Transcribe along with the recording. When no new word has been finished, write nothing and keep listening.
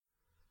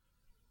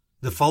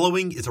The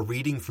following is a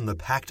reading from the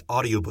Pact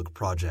audiobook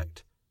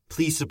project.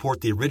 Please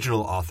support the original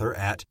author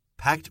at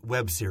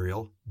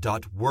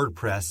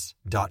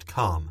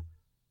pactwebserial.wordpress.com.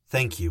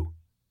 Thank you,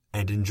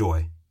 and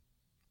enjoy.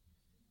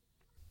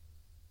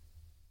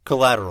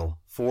 Collateral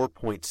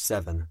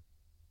 4.7.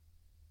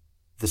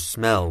 The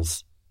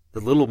smells, the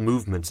little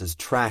movements as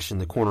trash in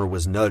the corner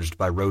was nudged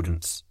by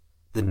rodents,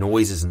 the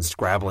noises and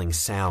scrabbling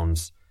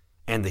sounds,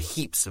 and the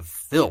heaps of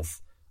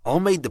filth all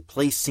made the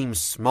place seem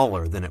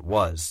smaller than it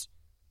was,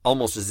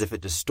 almost as if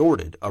it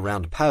distorted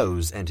around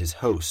Pause and his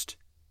host.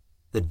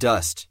 The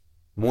dust,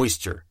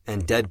 moisture,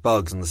 and dead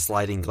bugs on the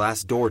sliding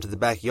glass door to the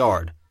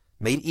backyard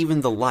made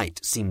even the light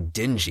seem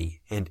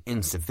dingy and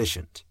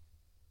insufficient.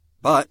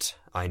 But,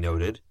 I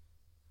noted,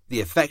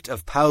 the effect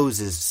of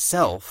Pause's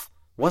self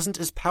wasn't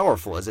as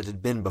powerful as it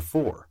had been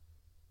before.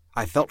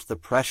 I felt the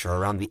pressure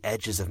around the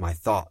edges of my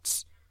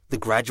thoughts, the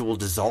gradual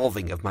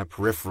dissolving of my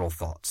peripheral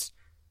thoughts,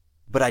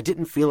 but I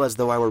didn't feel as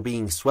though I were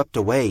being swept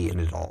away in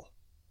it all,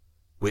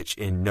 which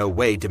in no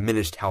way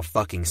diminished how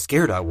fucking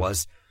scared I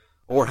was,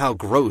 or how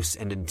gross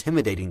and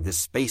intimidating this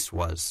space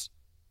was.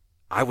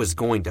 I was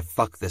going to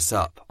fuck this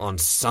up on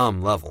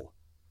some level.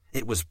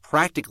 It was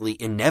practically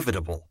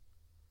inevitable.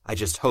 I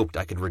just hoped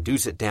I could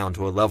reduce it down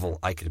to a level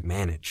I could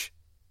manage.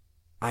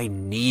 I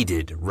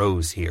needed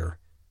Rose here.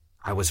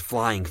 I was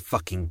flying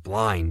fucking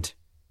blind.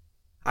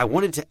 I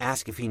wanted to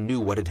ask if he knew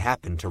what had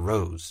happened to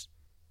Rose,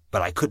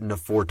 but I couldn't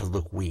afford to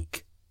look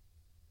weak.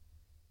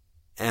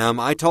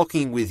 Am I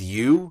talking with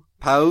you,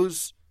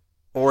 Pause,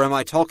 or am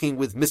I talking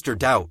with Mr.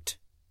 Doubt?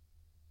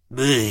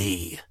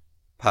 Me,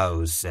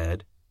 Pause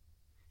said.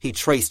 He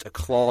traced a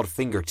clawed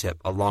fingertip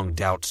along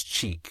Doubt's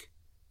cheek.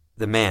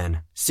 The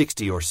man,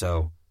 60 or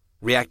so,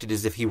 reacted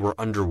as if he were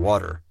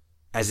underwater,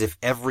 as if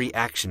every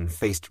action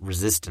faced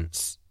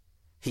resistance.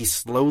 He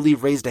slowly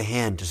raised a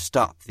hand to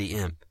stop the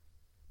imp,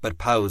 but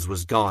Pause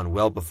was gone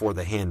well before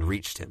the hand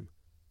reached him.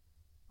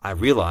 I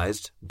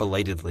realized,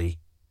 belatedly,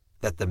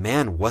 that the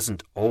man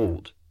wasn't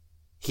old.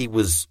 He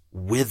was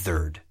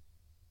withered,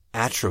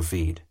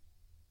 atrophied.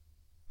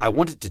 I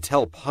wanted to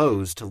tell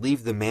Pose to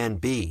leave the man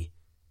be,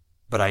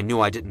 but I knew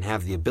I didn't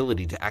have the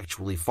ability to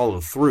actually follow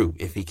through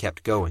if he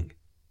kept going.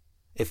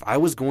 If I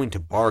was going to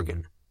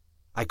bargain,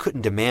 I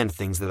couldn't demand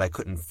things that I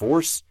couldn't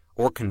force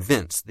or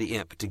convince the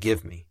imp to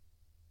give me.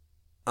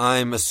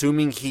 I'm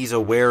assuming he's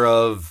aware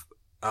of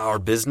our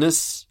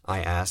business?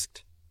 I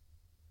asked.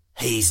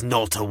 He's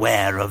not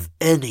aware of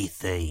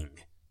anything,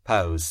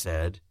 Pause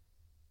said.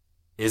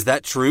 Is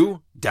that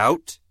true,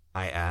 Doubt?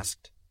 I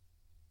asked.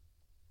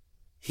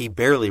 He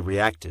barely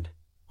reacted,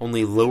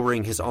 only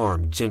lowering his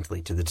arm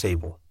gently to the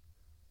table.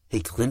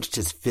 He clenched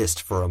his fist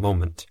for a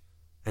moment,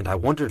 and I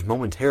wondered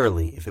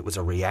momentarily if it was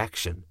a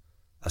reaction,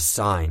 a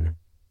sign.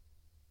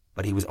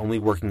 But he was only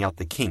working out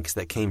the kinks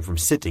that came from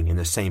sitting in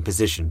the same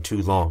position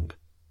too long.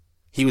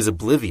 He was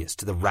oblivious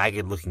to the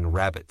ragged-looking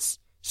rabbits,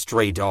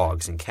 stray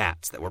dogs, and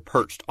cats that were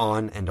perched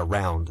on and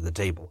around the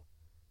table.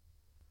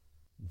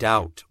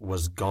 Doubt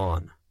was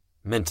gone,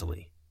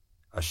 mentally,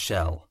 a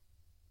shell.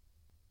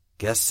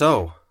 Guess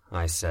so,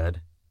 I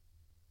said.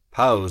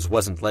 Pause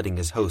wasn't letting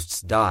his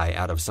hosts die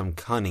out of some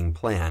cunning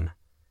plan.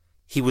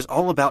 He was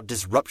all about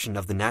disruption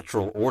of the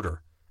natural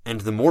order,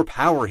 and the more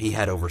power he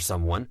had over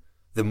someone,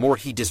 the more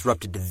he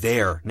disrupted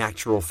their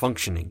natural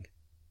functioning.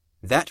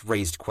 That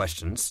raised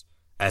questions,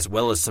 as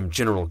well as some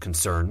general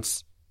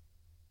concerns.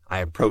 I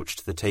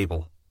approached the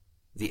table.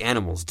 The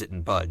animals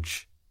didn't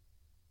budge.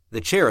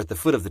 The chair at the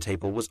foot of the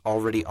table was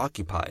already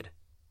occupied.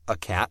 A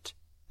cat,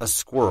 a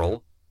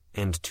squirrel,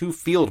 and 2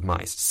 field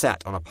mice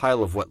sat on a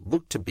pile of what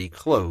looked to be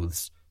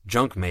clothes,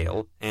 junk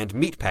mail, and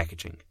meat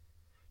packaging,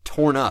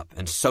 torn up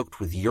and soaked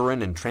with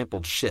urine and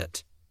trampled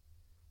shit.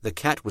 The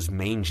cat was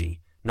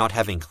mangy, not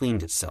having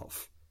cleaned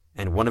itself,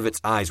 and one of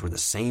its eyes were the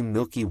same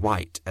milky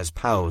white as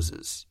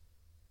Pause's.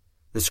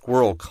 The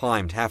squirrel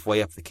climbed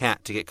halfway up the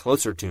cat to get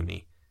closer to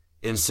me,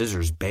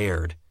 incisors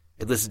bared,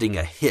 eliciting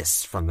a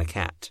hiss from the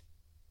cat.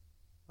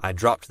 I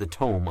dropped the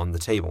tome on the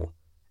table,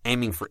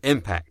 aiming for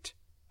impact,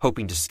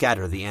 hoping to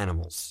scatter the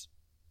animals.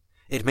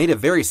 It made a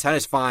very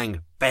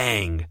satisfying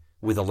bang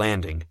with a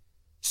landing,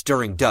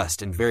 stirring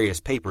dust and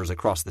various papers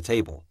across the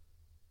table.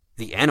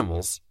 The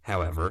animals,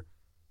 however,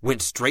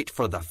 went straight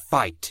for the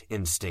fight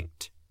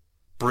instinct,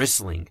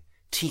 bristling,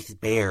 teeth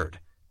bared,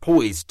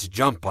 poised to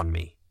jump on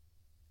me.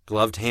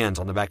 Gloved hands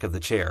on the back of the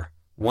chair,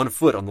 1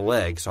 foot on the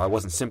leg so I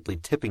wasn't simply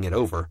tipping it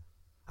over,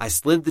 I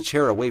slid the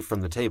chair away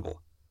from the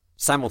table,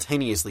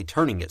 simultaneously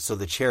turning it so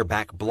the chair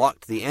back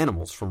blocked the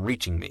animals from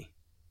reaching me.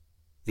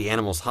 The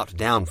animals hopped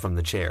down from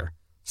the chair,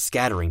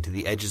 scattering to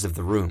the edges of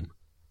the room,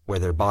 where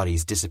their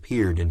bodies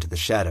disappeared into the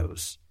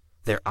shadows,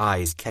 their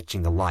eyes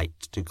catching the light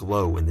to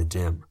glow in the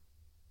dim.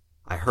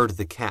 I heard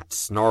the cat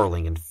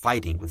snarling and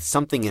fighting with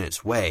something in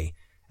its way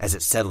as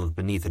it settled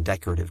beneath a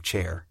decorative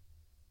chair.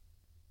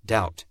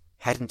 Doubt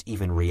hadn't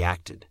even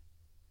reacted.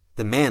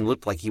 The man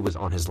looked like he was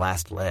on his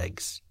last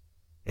legs.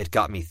 It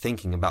got me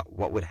thinking about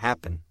what would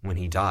happen when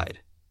he died.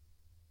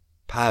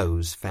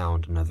 Pause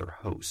found another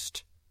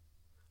host.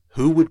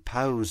 Who would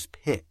Pause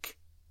pick?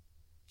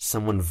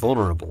 Someone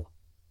vulnerable,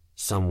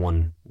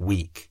 someone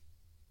weak.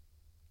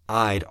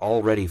 I'd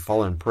already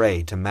fallen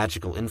prey to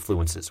magical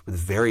influences with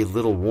very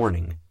little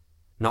warning,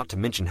 not to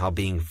mention how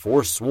being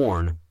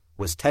forsworn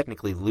was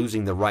technically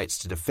losing the rights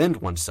to defend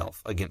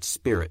oneself against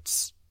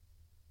spirits.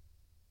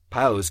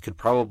 Powers could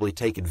probably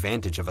take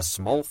advantage of a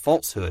small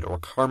falsehood or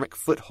karmic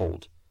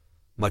foothold,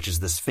 much as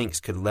the Sphinx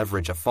could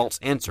leverage a false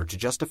answer to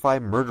justify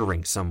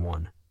murdering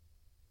someone.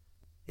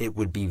 It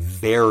would be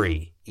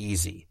very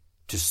easy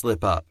to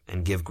slip up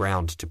and give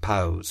ground to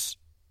Powers,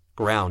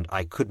 ground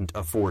I couldn't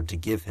afford to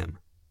give him.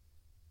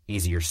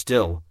 Easier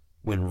still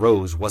when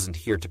Rose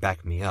wasn't here to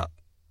back me up,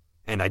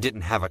 and I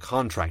didn't have a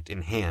contract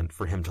in hand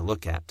for him to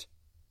look at.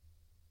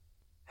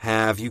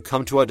 "Have you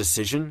come to a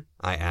decision?"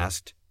 I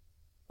asked.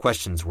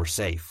 Questions were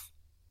safe.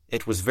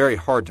 It was very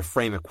hard to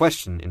frame a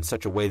question in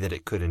such a way that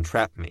it could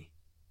entrap me.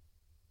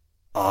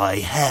 "I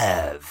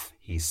have,"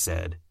 he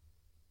said.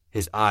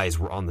 His eyes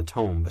were on the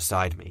tome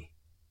beside me.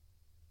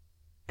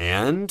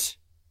 "And?"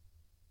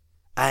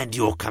 "And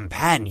your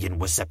companion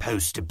was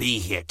supposed to be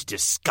here to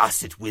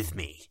discuss it with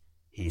me,"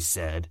 he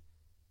said.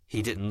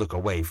 He didn't look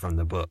away from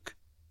the book.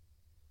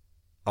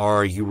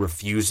 "Are you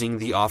refusing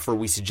the offer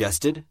we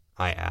suggested?"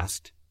 I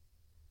asked.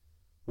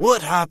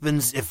 "What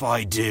happens if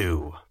I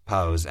do?"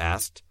 Powers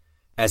asked,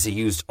 as he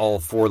used all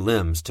 4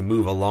 limbs to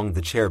move along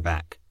the chair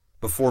back,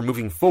 before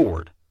moving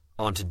forward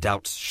onto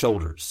Doubt's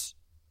shoulders.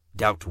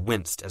 Doubt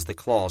winced as the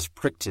claws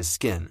pricked his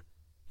skin,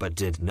 but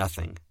did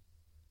nothing.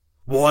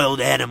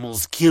 "Wild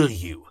animals kill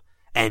you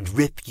and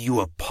rip you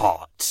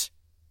apart."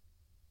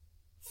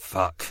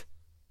 Fuck.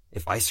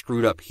 If I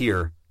screwed up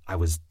here, I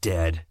was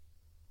dead.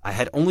 I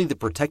had only the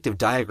protective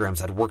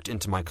diagrams I'd worked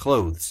into my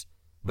clothes,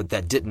 but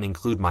that didn't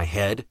include my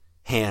head,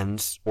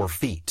 hands, or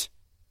feet.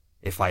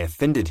 If I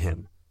offended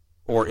him,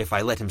 or if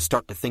I let him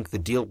start to think the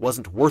deal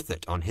wasn't worth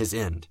it on his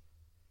end,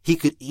 he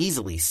could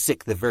easily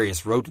sick the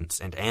various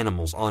rodents and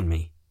animals on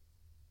me.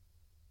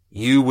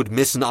 "You would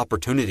miss an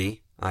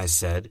opportunity," I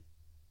said.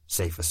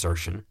 Safe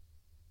assertion.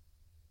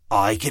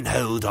 "I can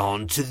hold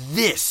on to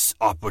this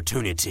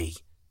opportunity,"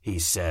 he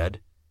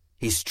said.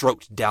 He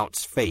stroked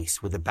Doubt's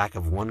face with the back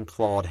of one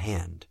clawed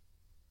hand.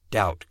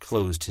 Doubt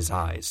closed his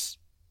eyes.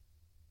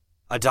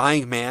 "A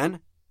dying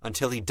man?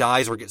 Until he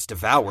dies or gets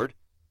devoured?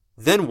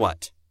 Then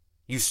what?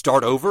 You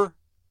start over?"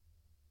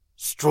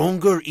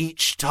 "Stronger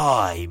each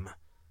time.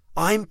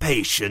 I'm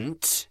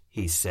patient,"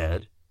 he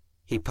said.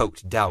 He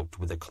poked Doubt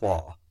with a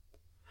claw.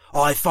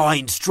 "I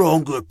find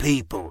stronger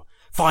people,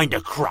 find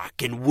a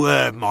crack and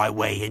worm my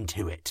way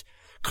into it,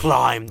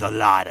 climb the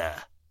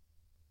ladder."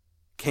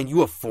 "Can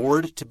you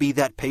afford to be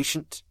that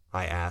patient?"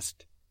 I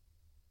asked.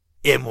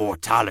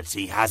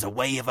 "Immortality has a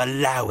way of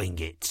allowing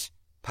it,"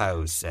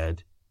 Powers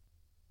said.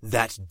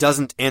 "That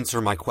doesn't answer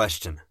my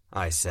question,"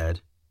 I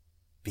said.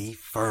 "Be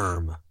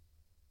firm."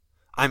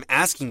 "I'm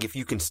asking if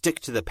you can stick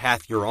to the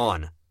path you're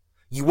on.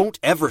 You won't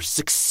ever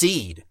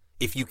succeed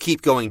if you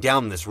keep going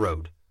down this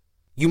road.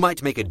 You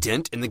might make a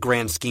dent in the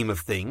grand scheme of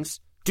things,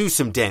 do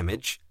some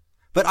damage,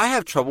 but I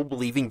have trouble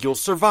believing you'll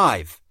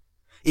survive.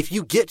 If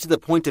you get to the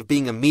point of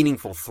being a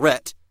meaningful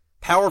threat,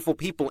 powerful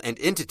people and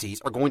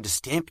entities are going to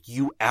stamp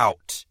you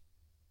out."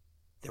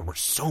 There were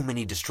so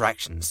many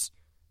distractions,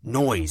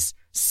 noise,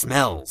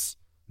 smells,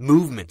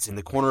 movements in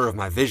the corner of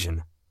my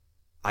vision.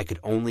 I could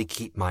only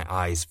keep my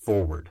eyes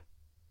forward.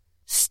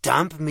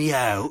 "Stamp me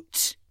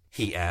out?"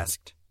 he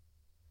asked.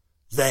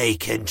 "They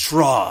can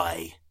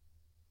try."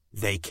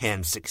 "They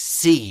can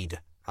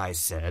succeed," I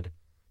said,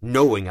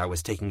 knowing I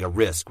was taking a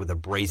risk with a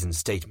brazen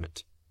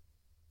statement.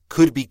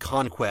 Could be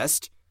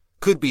conquest,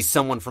 could be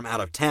someone from out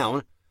of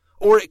town,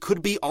 or it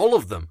could be all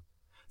of them.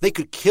 They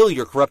could kill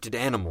your corrupted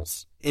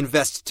animals,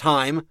 invest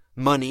time,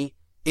 money,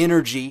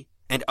 energy,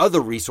 and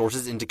other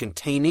resources into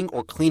containing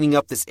or cleaning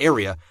up this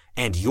area,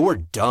 and you're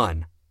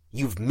done.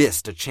 You've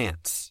missed a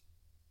chance.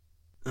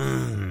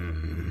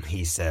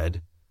 He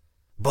said.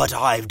 "But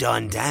I've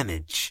done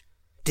damage.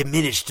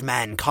 Diminished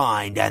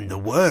mankind and the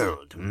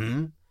world,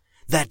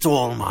 That's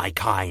all my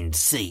kind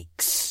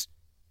seeks."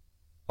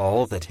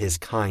 All that his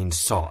kind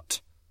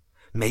sought.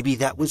 Maybe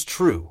that was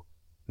true.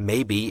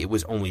 Maybe it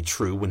was only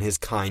true when his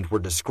kind were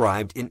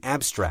described in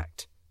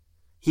abstract.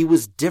 He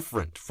was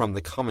different from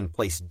the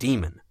commonplace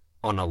demon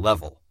on a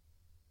level.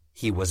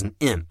 He was an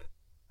imp,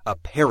 a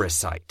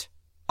parasite,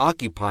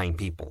 occupying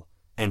people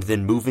and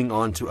then moving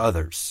on to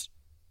others.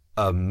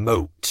 A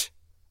mote,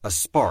 a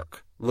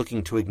spark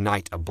looking to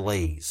ignite a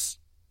blaze.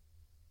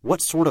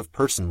 What sort of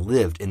person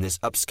lived in this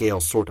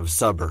upscale sort of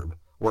suburb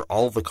where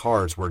all the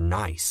cars were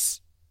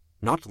nice,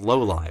 not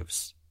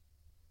lowlives?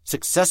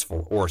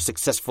 Successful or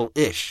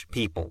successful-ish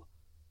people.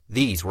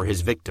 These were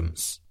his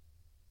victims.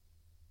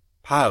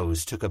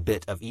 Powers took a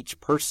bit of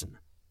each person.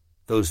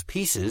 Those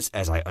pieces,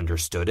 as I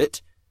understood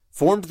it,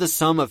 formed the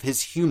sum of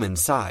his human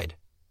side.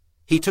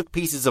 He took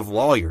pieces of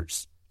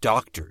lawyers,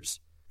 doctors,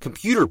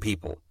 computer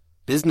people,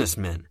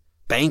 businessmen,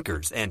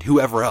 bankers, and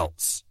whoever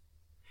else.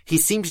 He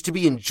seemed to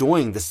be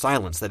enjoying the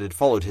silence that had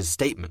followed his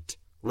statement,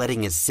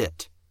 letting it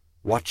sit,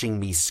 watching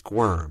me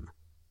squirm.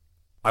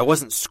 I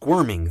wasn't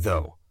squirming,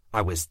 though.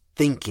 I was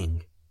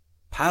thinking.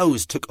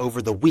 Powers took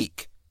over the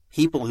weak,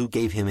 People who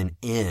gave him an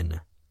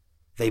in.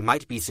 They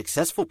might be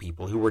successful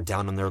people who were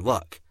down on their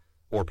luck,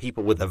 or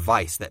people with a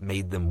vice that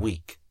made them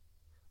weak.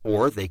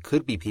 Or they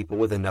could be people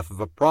with enough of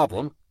a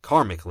problem,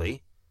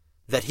 karmically,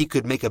 that he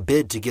could make a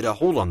bid to get a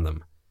hold on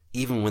them,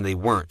 even when they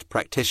weren't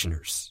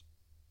practitioners.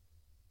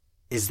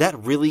 Is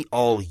that really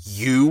all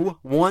you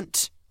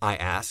want? I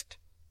asked,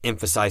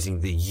 emphasizing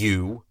the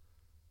you.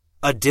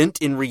 A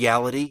dent in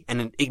reality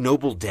and an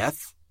ignoble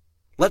death?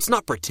 Let's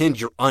not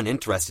pretend you're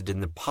uninterested in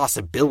the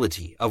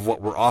possibility of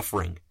what we're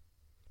offering.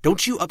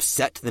 Don't you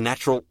upset the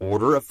natural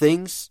order of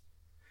things?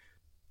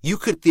 You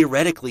could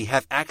theoretically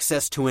have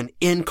access to an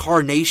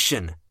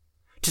incarnation,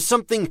 to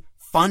something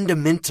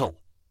fundamental.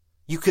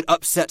 You could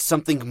upset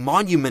something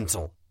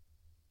monumental.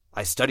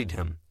 I studied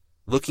him,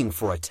 looking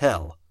for a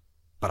tell,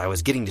 but I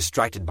was getting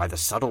distracted by the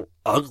subtle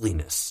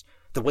ugliness,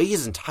 the way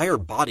his entire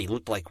body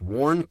looked like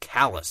worn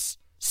callus,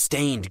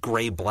 stained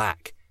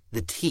gray-black,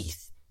 the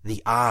teeth,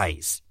 the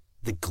eyes,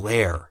 the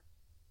glare.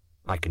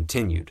 I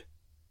continued.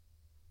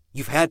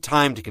 You've had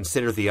time to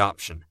consider the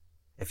option.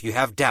 If you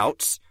have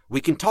doubts,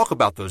 we can talk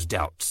about those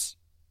doubts.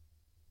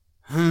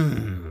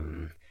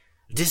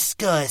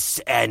 Discuss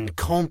and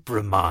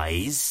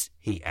compromise,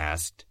 he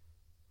asked.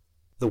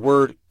 The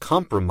word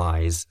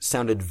compromise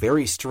sounded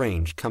very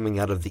strange coming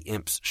out of the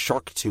imp's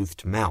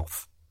shark-toothed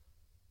mouth.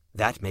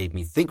 That made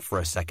me think for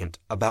a second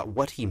about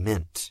what he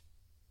meant.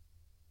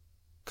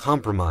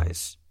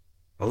 Compromise.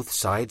 Both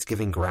sides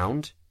giving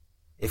ground?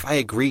 If I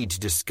agreed to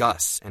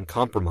discuss and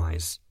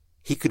compromise,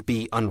 he could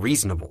be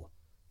unreasonable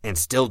and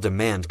still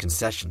demand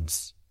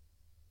concessions.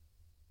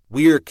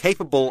 We're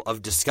capable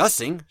of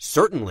discussing,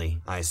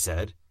 certainly, I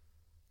said.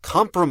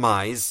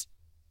 Compromise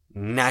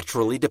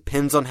naturally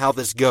depends on how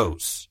this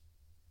goes.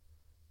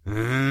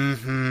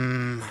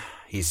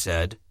 He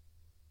said.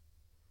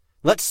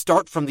 Let's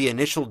start from the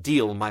initial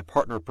deal my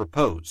partner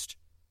proposed.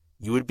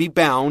 You would be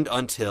bound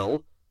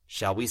until,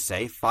 shall we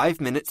say,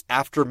 5 minutes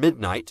after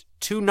midnight,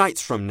 2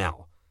 nights from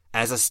now,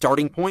 as a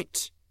starting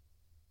point?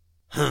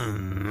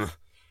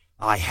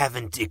 I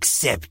haven't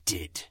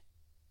accepted.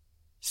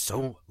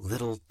 So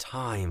little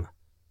time.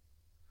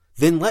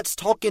 Then let's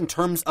talk in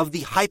terms of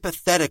the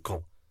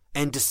hypothetical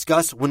and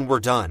discuss when we're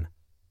done.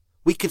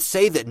 We could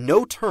say that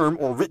no term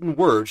or written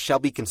word shall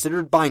be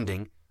considered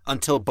binding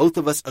until both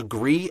of us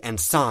agree and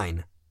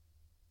sign.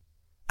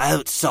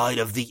 Outside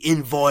of the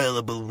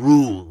inviolable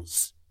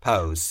rules,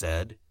 Pose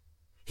said.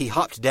 He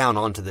hopped down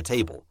onto the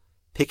table,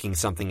 picking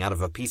something out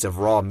of a piece of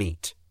raw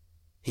meat.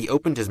 He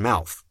opened his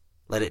mouth,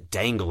 let it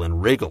dangle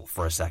and wriggle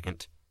for a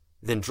second,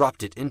 then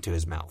dropped it into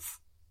his mouth.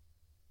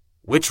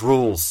 Which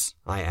rules?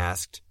 I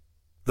asked.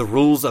 The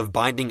rules of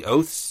binding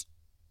oaths?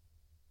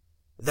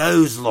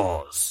 Those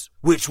laws,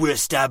 which were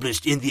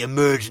established in the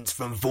emergence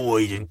from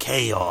void and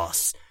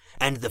chaos,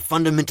 and the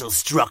fundamental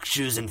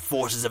structures and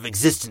forces of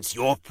existence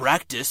your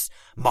practice,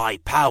 my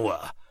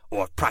power,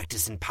 or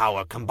practice and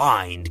power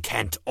combined,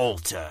 can't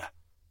alter,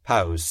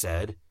 Pose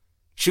said,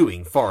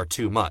 chewing far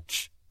too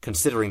much,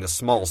 considering the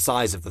small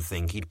size of the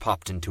thing he'd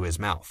popped into his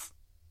mouth.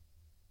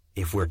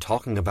 If we're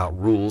talking about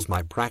rules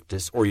my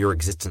practice or your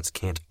existence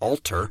can't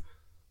alter,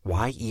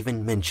 why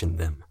even mention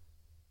them?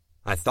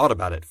 I thought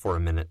about it for a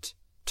minute,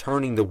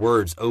 turning the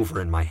words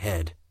over in my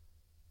head.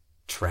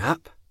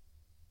 Trap?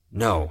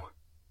 No.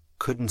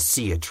 Couldn't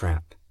see a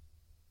trap.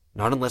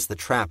 Not unless the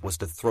trap was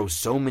to throw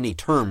so many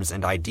terms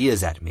and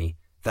ideas at me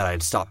that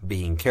I'd stop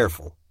being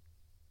careful.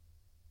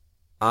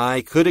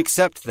 I could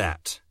accept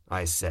that,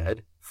 I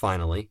said,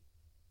 finally.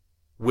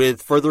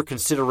 With further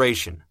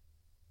consideration.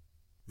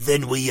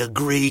 Then we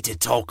agree to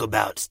talk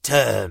about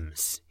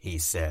terms, he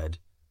said,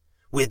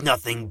 with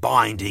nothing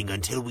binding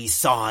until we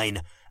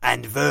sign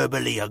and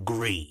verbally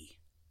agree.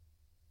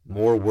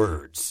 More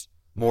words,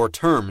 more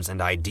terms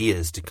and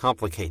ideas to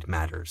complicate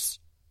matters.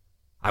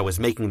 I was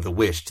making the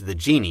wish to the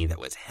genie that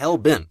was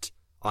hell-bent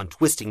on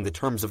twisting the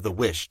terms of the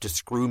wish to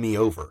screw me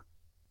over.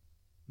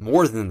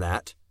 More than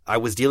that, I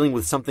was dealing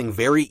with something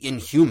very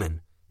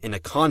inhuman in a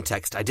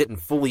context I didn't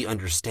fully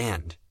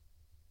understand.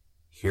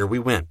 Here we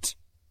went,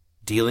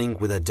 dealing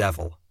with a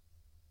devil.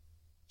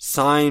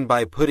 Sign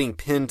by putting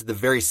pen to the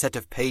very set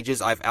of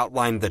pages I've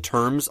outlined the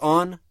terms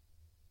on?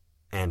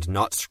 And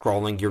not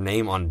scrawling your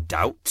name on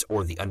doubt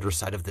or the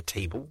underside of the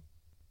table?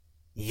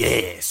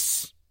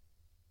 Yes.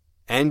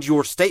 And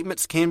your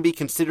statements can be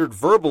considered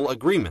verbal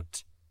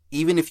agreement,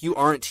 even if you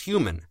aren't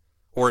human,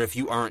 or if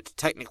you aren't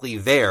technically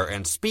there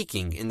and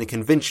speaking in the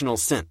conventional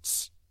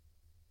sense.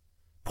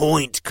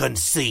 Point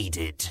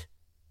conceded.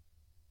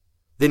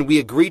 Then we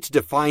agree to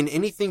define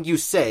anything you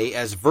say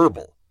as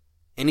verbal,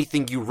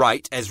 anything you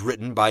write as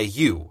written by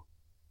you.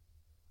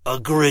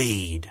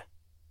 Agreed.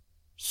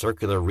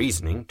 Circular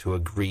reasoning to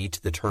agree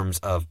to the terms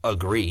of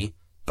agree,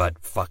 but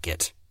fuck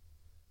it.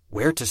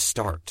 Where to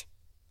start?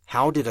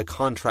 How did a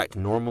contract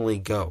normally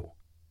go?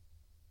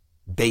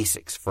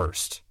 Basics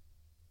first.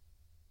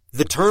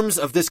 The terms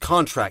of this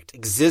contract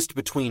exist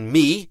between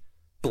me,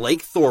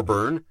 Blake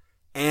Thorburn,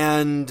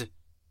 and...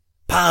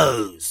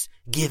 Pose,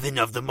 given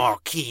of the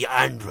Marquis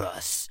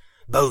Andrus,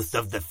 both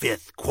of the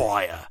 5th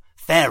Choir,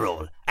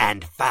 feral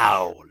and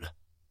foul.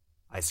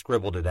 I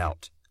scribbled it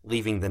out,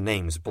 leaving the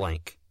names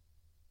blank.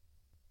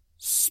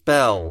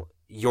 Spell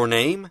your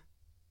name?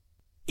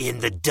 In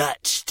the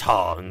Dutch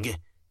tongue.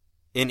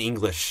 In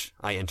English,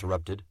 I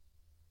interrupted.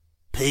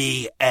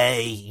 Pauz,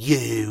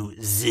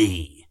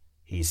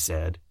 he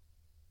said.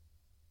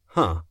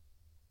 Huh.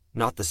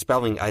 Not the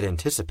spelling I'd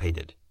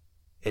anticipated.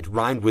 It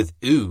rhymed with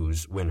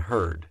ooze when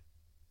heard.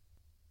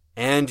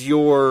 And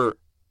your...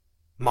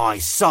 My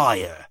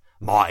sire,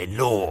 my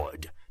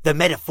lord, the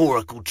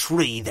metaphorical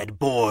tree that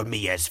bore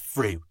me as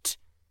fruit.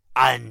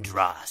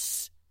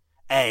 Andras.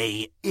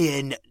 Andras.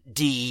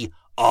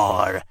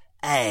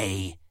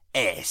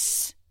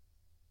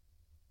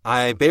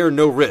 I bear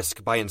no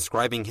risk by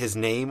inscribing his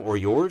name or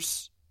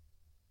yours?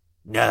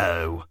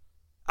 No.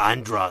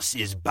 Andras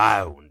is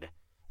bound,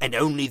 and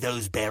only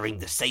those bearing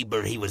the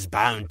saber he was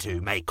bound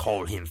to may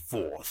call him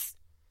forth.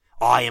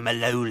 I am a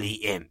lowly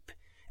imp,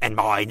 and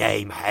my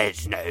name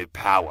has no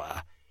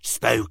power,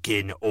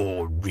 spoken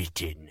or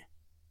written.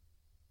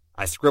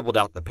 I scribbled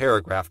out the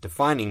paragraph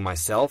defining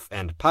myself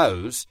and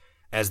Pauz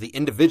as the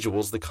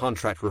individuals the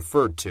contract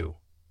referred to.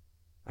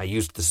 I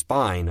used the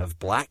spine of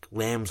black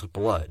lamb's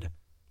blood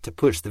to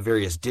push the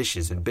various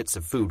dishes and bits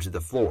of food to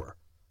the floor,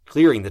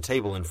 clearing the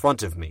table in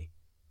front of me,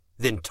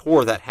 then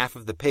tore that half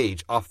of the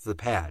page off the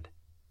pad,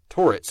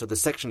 tore it so the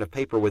section of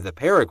paper with the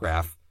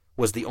paragraph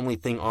was the only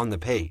thing on the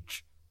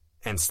page,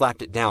 and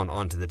slapped it down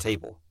onto the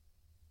table.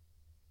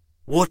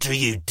 What are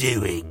you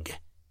doing?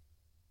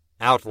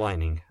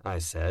 Outlining, I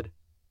said.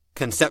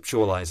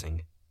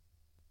 Conceptualizing.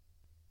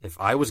 If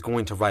I was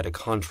going to write a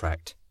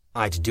contract,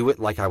 I'd do it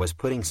like I was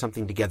putting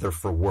something together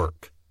for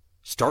work.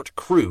 Start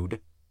crude,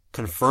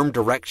 confirm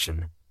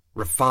direction,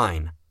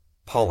 refine,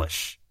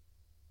 polish.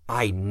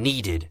 I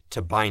needed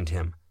to bind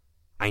him.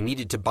 I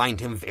needed to bind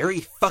him very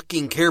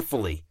fucking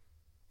carefully.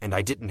 And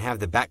I didn't have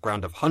the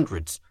background of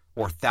hundreds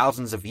or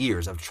thousands of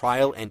years of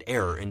trial and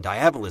error in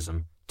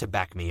diabolism to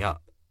back me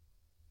up.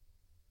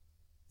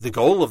 The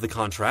goal of the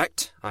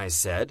contract, I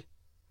said,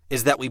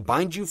 is that we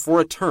bind you for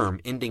a term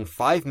ending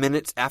 5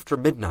 minutes after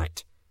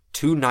midnight,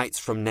 2 nights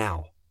from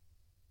now.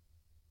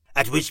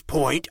 At which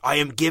point I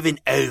am given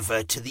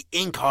over to the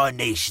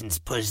Incarnation's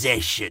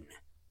possession,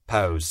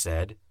 Pauz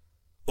said.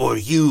 Or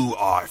you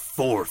are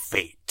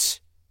forfeit.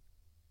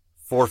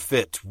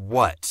 Forfeit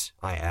what?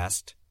 I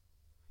asked.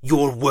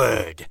 Your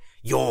word,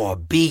 your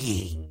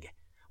being,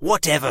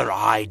 whatever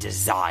I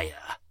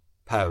desire,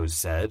 Pauz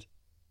said.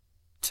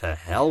 To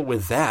hell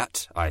with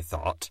that, I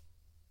thought.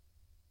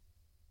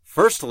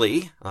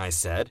 Firstly, I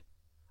said,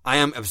 I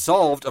am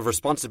absolved of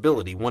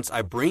responsibility once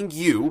I bring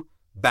you,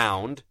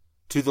 bound,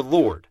 to the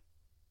Lord.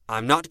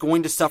 I'm not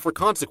going to suffer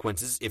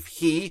consequences if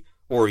he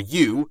or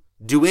you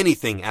do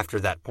anything after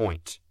that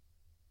point.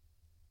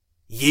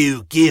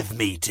 You give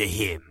me to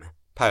him,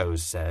 Pauz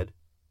said.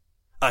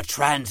 A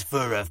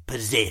transfer of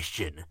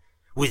possession,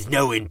 with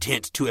no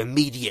intent to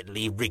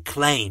immediately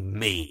reclaim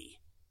me.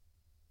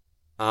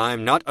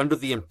 I'm not under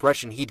the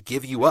impression he'd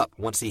give you up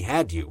once he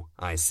had you,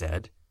 I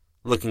said,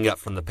 looking up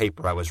from the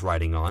paper I was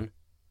writing on.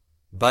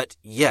 But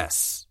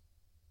yes.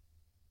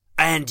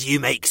 And you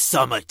make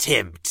some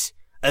attempt,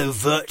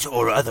 overt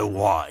or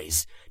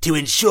otherwise, to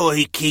ensure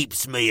he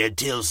keeps me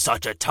until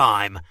such a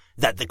time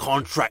that the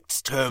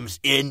contract's terms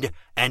end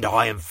and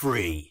I am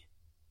free.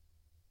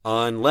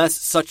 Unless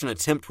such an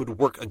attempt would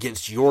work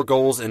against your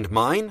goals and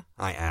mine?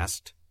 I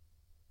asked.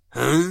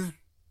 Huh?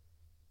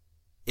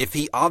 If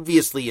he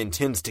obviously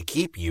intends to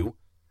keep you,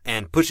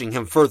 and pushing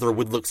him further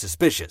would look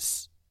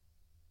suspicious.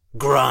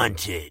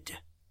 Granted,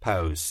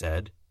 Pauz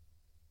said.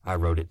 I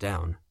wrote it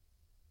down.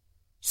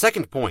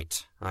 Second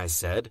point, I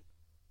said,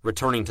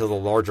 returning to the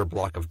larger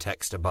block of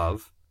text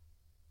above.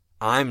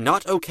 I'm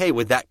not okay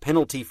with that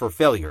penalty for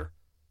failure.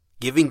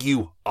 Giving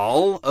you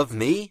all of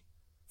me?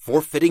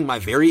 Forfeiting my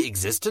very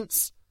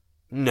existence?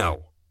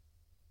 No.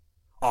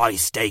 I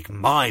stake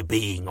my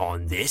being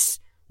on this.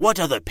 What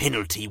other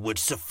penalty would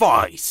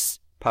suffice?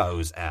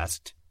 Pauz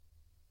asked,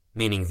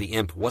 meaning the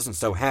imp wasn't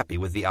so happy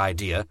with the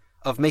idea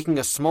of making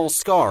a small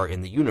scar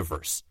in the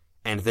universe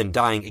and then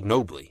dying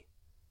ignobly.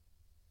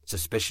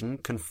 Suspicion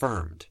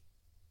confirmed.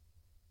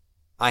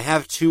 I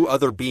have 2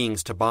 other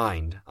beings to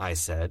bind, I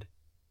said.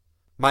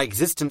 My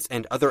existence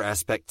and other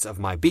aspects of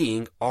my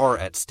being are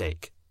at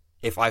stake.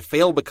 If I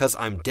fail because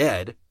I'm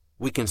dead,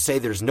 we can say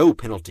there's no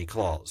penalty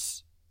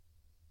clause.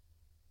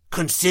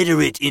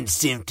 Consider it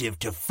incentive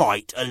to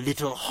fight a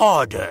little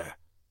harder,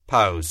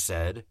 Pauz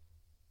said.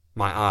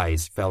 My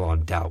eyes fell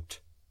on doubt.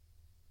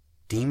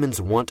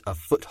 Demons want a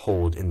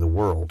foothold in the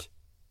world.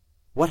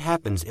 What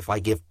happens if I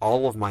give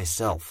all of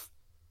myself?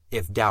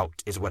 If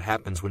doubt is what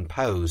happens when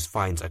Pauz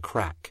finds a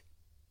crack?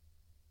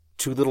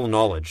 Too little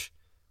knowledge,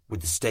 with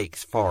the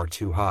stakes far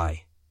too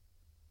high.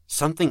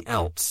 Something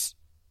else.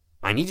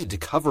 I needed to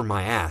cover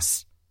my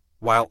ass,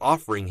 while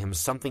offering him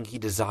something he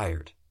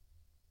desired.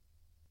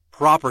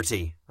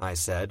 Property, I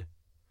said.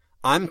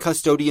 I'm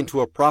custodian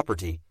to a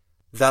property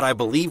that I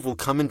believe will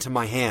come into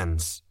my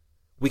hands.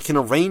 We can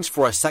arrange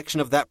for a section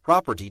of that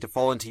property to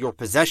fall into your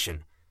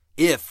possession,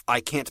 if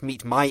I can't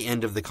meet my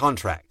end of the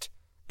contract,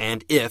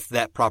 and if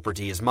that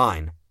property is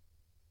mine.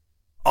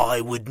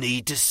 I would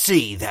need to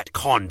see that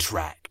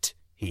contract,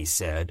 he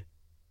said.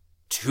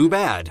 Too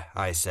bad,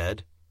 I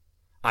said.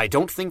 I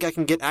don't think I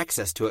can get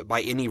access to it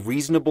by any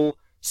reasonable,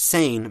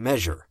 sane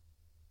measure.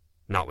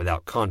 Not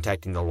without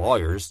contacting the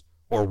lawyers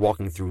or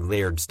walking through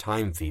Laird's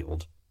time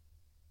field.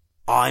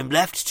 I'm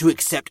left to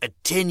accept a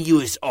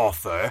tenuous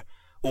offer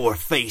or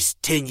face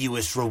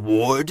tenuous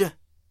reward?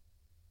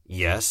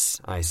 Yes,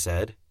 I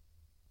said.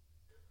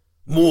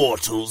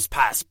 Mortals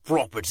pass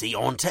property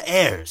on to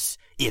heirs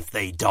if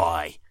they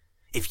die.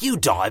 If you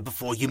die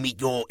before you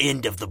meet your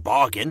end of the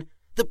bargain,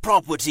 the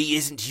property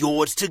isn't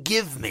yours to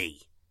give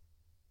me.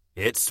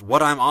 It's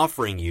what I'm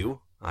offering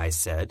you, I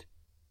said.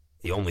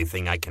 The only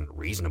thing I can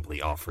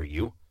reasonably offer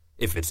you,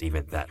 if it's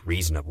even that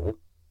reasonable.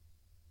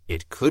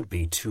 It could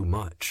be too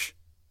much.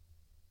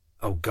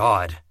 Oh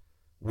God,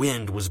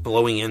 wind was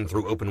blowing in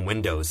through open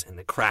windows and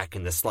the crack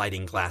in the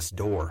sliding glass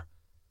door.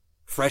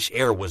 Fresh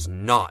air was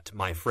not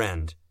my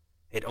friend.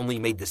 It only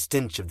made the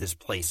stench of this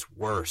place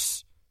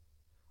worse.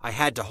 I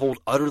had to hold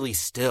utterly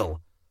still,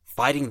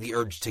 fighting the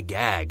urge to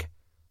gag,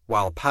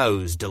 while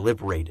Pause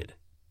deliberated.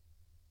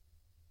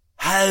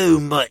 How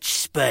much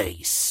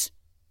space?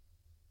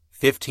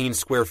 15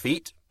 square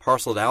feet,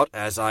 parceled out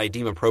as I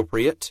deem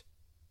appropriate.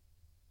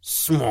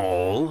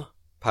 Small,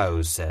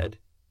 Pause said.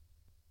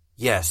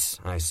 Yes,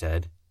 I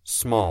said,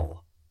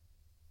 small.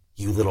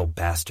 You little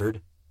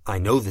bastard, I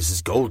know this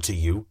is gold to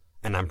you,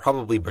 and I'm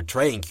probably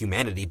betraying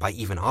humanity by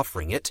even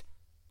offering it.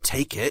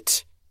 Take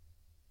it.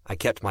 I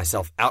kept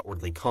myself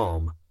outwardly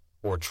calm,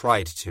 or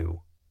tried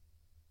to.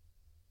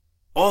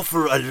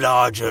 Offer a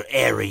larger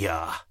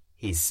area,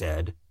 he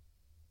said.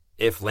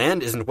 If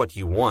land isn't what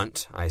you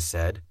want, I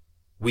said,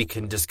 we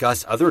can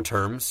discuss other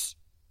terms.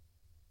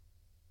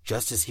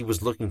 Just as he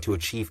was looking to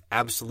achieve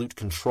absolute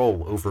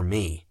control over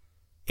me,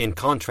 in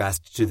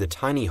contrast to the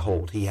tiny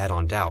hold he had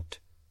on Doubt,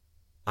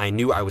 I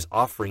knew I was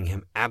offering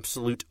him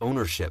absolute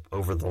ownership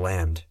over the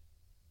land.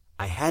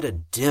 I had a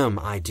dim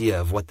idea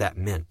of what that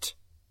meant.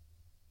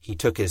 He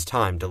took his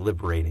time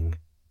deliberating.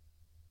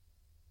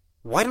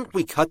 Why don't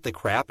we cut the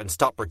crap and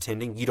stop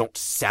pretending you don't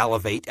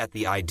salivate at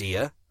the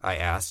idea? I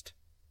asked.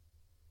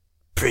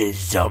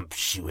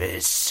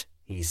 Presumptuous,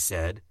 he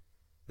said,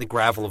 the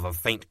gravel of a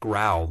faint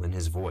growl in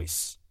his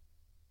voice.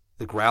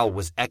 The growl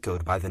was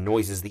echoed by the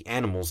noises the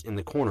animals in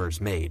the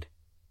corners made.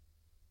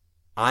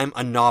 I'm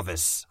a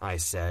novice, I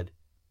said,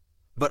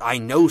 but I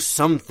know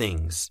some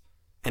things,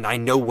 and I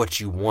know what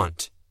you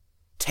want.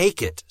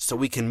 Take it so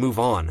we can move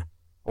on,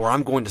 or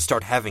I'm going to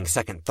start having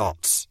second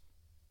thoughts.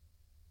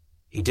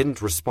 He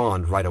didn't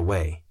respond right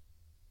away.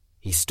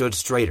 He stood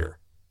straighter,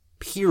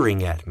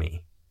 peering at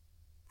me,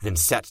 then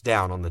sat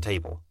down on the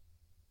table.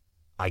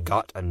 I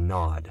got a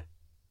nod.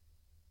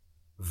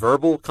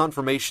 Verbal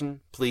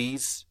confirmation,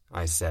 please,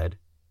 I said.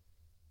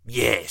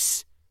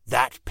 Yes,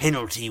 that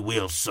penalty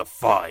will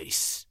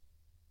suffice.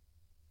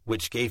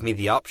 Which gave me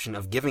the option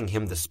of giving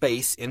him the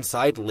space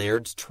inside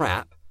Laird's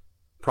trap,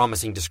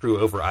 promising to screw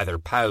over either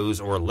Pause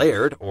or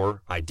Laird,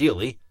 or,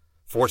 ideally,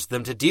 force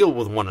them to deal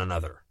with one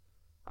another.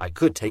 I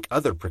could take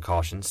other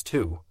precautions,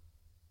 too.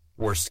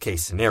 Worst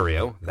case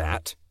scenario,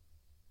 that.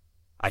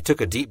 I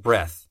took a deep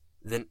breath,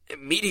 then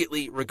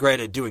immediately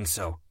regretted doing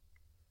so.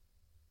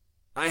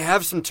 I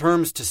have some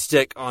terms to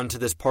stick onto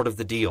this part of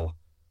the deal.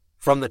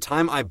 From the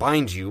time I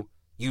bind you,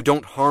 you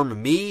don't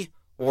harm me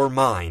or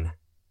mine.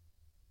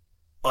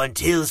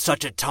 Until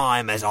such a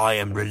time as I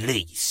am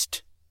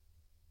released.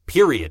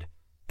 Period.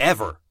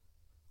 Ever.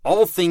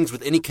 All things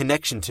with any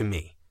connection to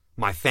me,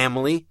 my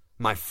family,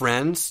 my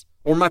friends,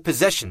 or my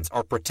possessions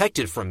are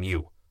protected from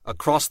you,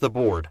 across the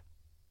board.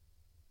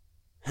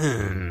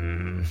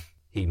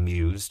 He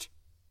mused.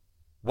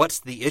 What's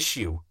the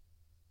issue?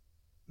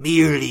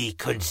 Merely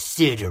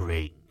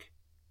considering.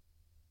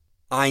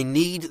 I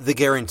need the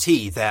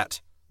guarantee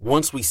that,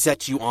 once we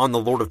set you on the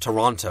Lord of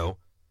Toronto,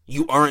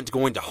 you aren't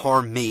going to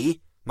harm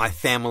me, my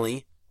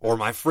family, or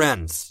my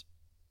friends.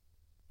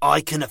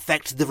 I can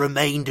affect the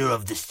remainder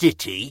of the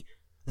city,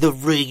 the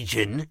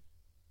region.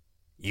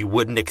 You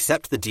wouldn't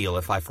accept the deal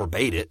if I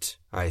forbade it,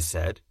 I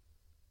said.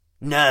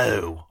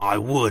 No, I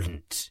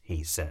wouldn't,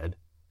 he said.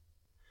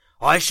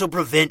 I shall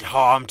prevent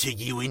harm to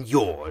you and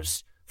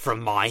yours,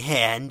 from my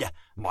hand,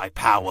 my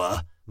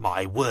power,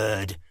 my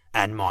word,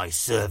 and my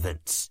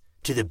servants,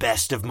 to the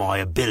best of my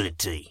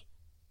ability.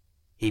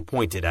 He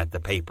pointed at the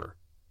paper.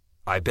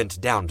 I bent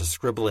down to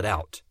scribble it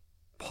out,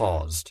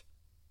 paused.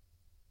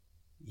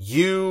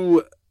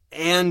 You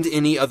and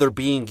any other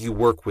being you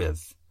work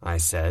with, I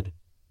said.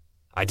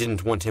 I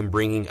didn't want him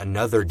bringing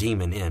another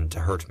demon in to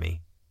hurt me.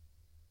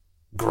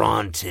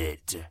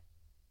 Granted.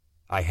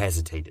 I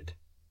hesitated.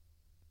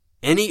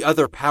 Any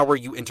other power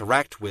you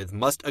interact with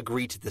must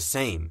agree to the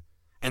same,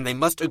 and they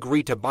must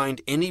agree to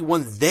bind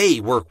anyone they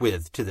work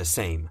with to the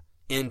same,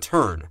 in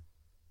turn.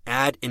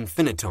 Ad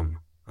infinitum,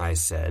 I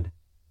said.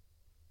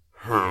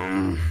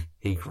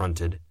 He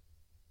grunted.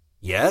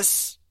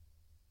 Yes?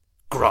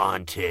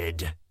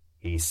 Granted,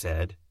 he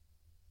said.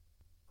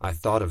 I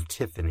thought of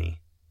Tiffany.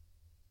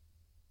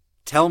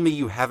 Tell me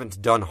you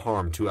haven't done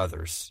harm to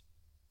others.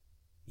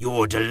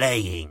 You're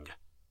delaying.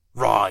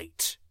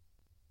 Right.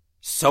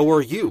 So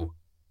are you.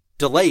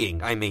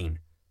 Delaying, I mean.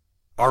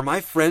 Are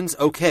my friends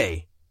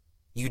okay?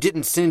 You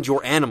didn't send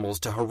your animals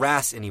to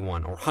harass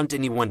anyone or hunt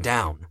anyone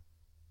down.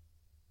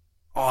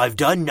 I've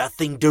done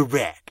nothing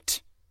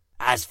direct.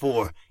 As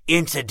for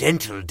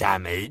incidental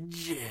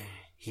damage,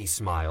 he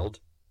smiled.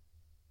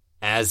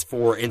 As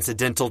for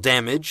incidental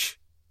damage?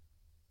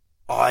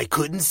 I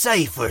couldn't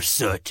say for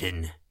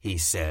certain, he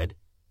said.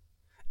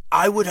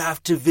 I would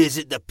have to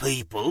visit the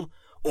people,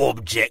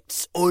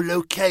 objects, or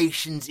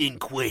locations in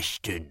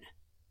question.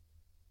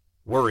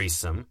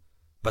 Worrisome,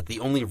 but the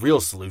only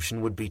real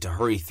solution would be to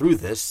hurry through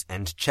this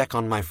and check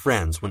on my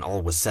friends when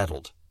all was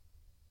settled.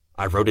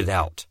 I wrote it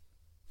out,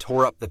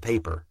 tore up the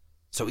paper,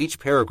 so each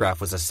paragraph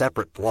was a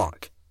separate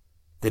block,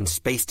 then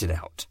spaced it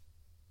out.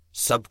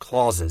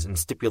 Sub-clauses and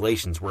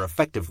stipulations were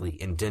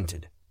effectively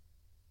indented.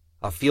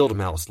 A field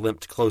mouse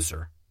limped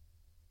closer.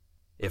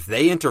 If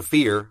they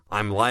interfere,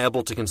 I'm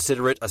liable to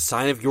consider it a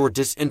sign of your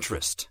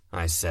disinterest,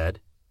 I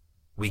said.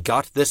 We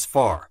got this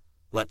far.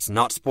 Let's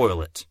not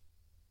spoil it.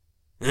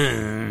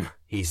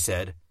 He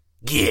said.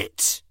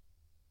 Git.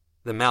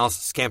 The mouse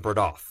scampered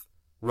off,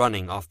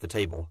 running off the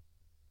table.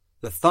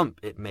 The thump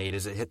it made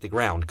as it hit the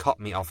ground caught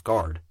me off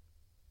guard.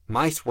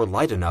 Mice were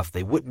light enough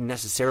they wouldn't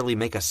necessarily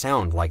make a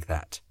sound like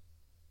that.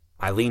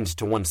 I leaned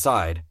to one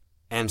side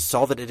and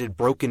saw that it had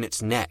broken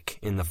its neck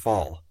in the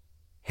fall,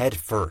 head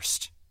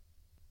first.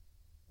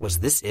 Was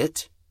this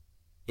it?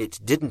 It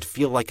didn't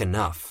feel like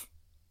enough.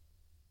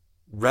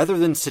 Rather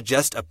than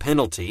suggest a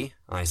penalty,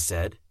 I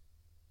said,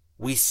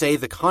 we say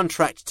the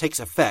contract takes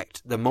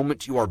effect the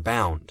moment you are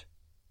bound.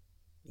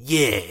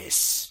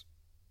 Yes.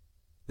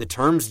 The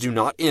terms do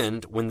not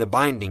end when the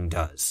binding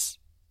does.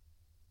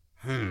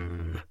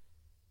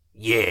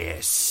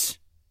 Yes.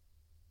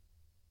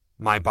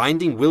 My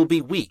binding will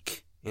be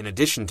weak, in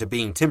addition to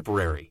being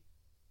temporary.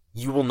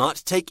 You will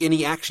not take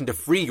any action to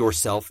free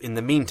yourself in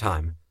the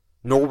meantime,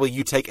 nor will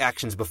you take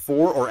actions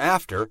before or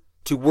after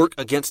to work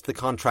against the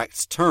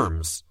contract's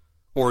terms,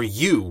 or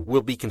you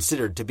will be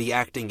considered to be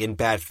acting in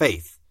bad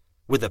faith,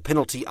 with a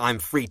penalty I'm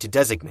free to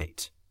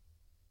designate.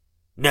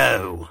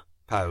 No,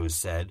 Pauz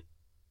said.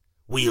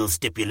 We'll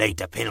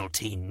stipulate a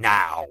penalty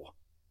now.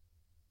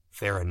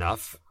 Fair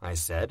enough, I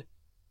said.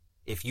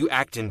 If you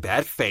act in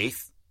bad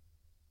faith...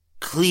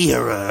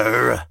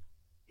 Clearer,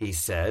 he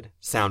said,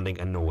 sounding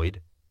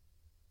annoyed.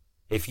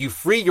 If you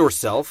free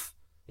yourself,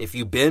 if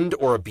you bend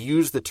or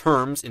abuse the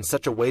terms in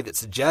such a way that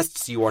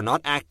suggests you are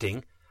not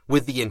acting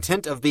with the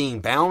intent of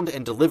being bound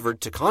and delivered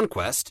to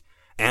conquest,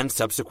 and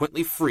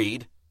subsequently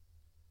freed...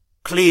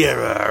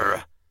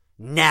 Clearer,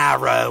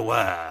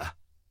 narrower.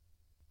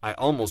 I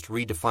almost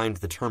redefined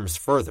the terms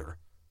further,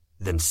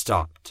 then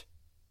stopped.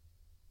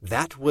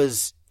 That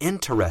was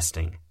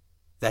interesting,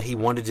 that he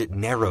wanted it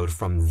narrowed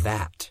from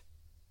that.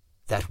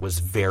 That was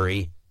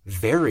very,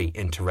 very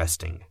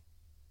interesting.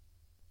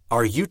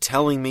 Are you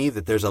telling me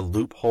that there's a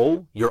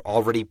loophole you're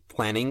already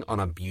planning on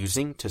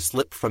abusing to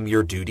slip from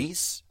your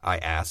duties? I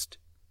asked.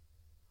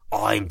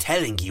 I'm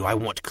telling you I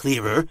want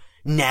clearer,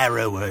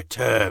 narrower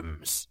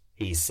terms,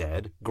 he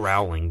said,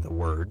 growling the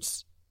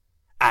words.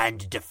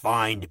 And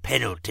defined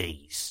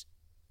penalties.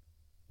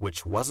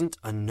 Which wasn't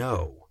a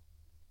no.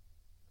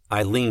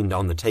 I leaned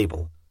on the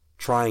table,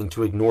 trying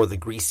to ignore the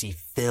greasy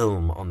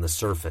film on the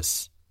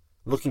surface,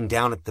 looking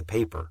down at the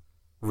paper,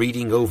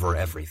 reading over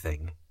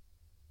everything.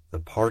 The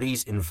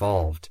parties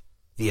involved,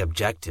 the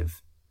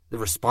objective, the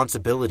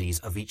responsibilities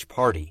of each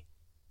party,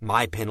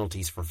 my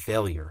penalties for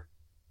failure.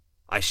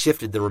 I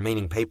shifted the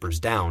remaining papers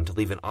down to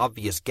leave an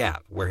obvious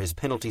gap where his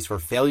penalties for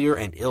failure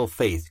and ill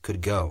faith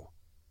could go.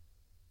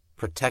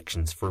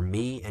 Protections for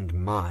me and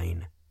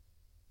mine.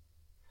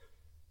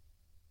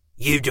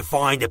 You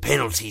define the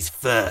penalties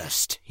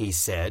first, he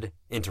said,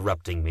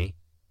 interrupting me.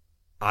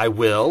 I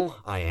will,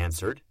 I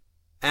answered.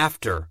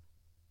 After.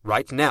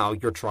 Right now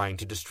you're trying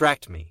to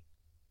distract me.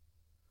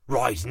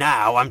 Right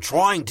now I'm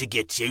trying to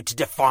get you to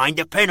define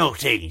the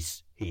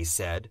penalties, he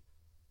said,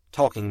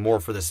 talking more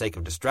for the sake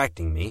of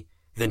distracting me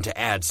than to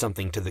add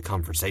something to the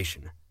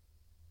conversation.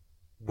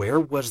 Where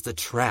was the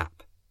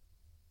trap?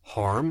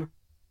 Harm?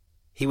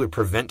 He would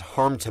prevent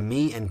harm to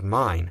me and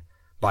mine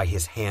by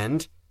his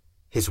hand,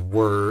 his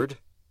word.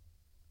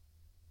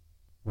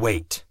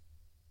 Wait.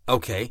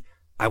 Okay,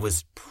 I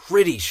was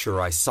pretty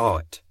sure I saw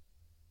it.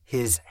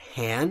 His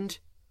hand?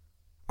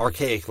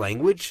 Archaic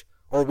language?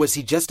 Or was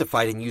he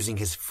justified in using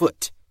his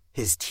foot,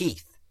 his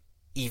teeth,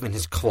 even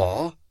his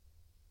claw?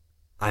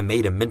 I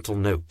made a mental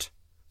note,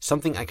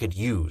 something I could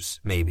use,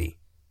 maybe,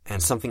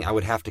 and something I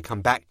would have to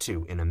come back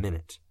to in a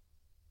minute.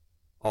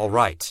 All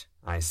right,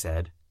 I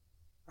said.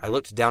 I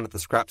looked down at the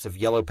scraps of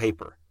yellow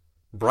paper,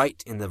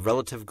 bright in the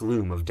relative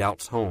gloom of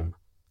Doubt's home,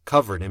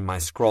 covered in my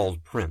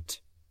scrawled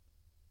print.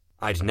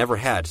 I'd never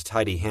had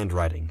tidy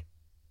handwriting.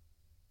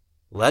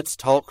 Let's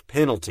talk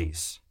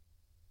penalties.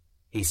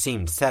 He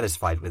seemed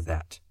satisfied with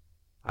that.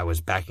 I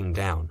was backing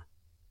down.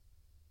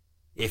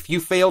 If you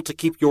fail to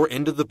keep your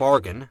end of the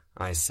bargain,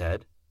 I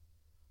said,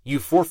 you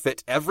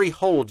forfeit every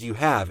hold you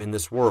have in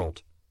this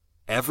world.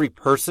 Every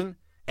person,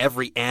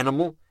 every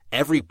animal,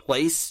 every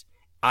place,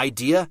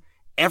 idea,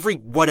 every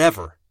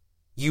whatever.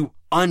 You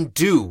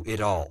undo it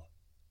all.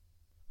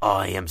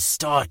 I am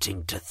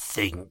starting to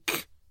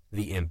think,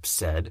 the imp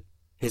said,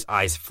 his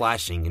eyes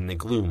flashing in the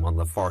gloom on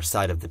the far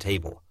side of the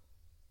table.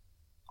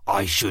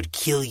 I should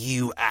kill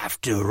you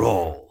after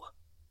all.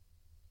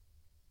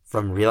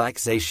 From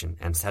relaxation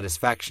and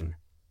satisfaction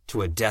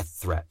to a death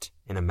threat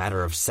in a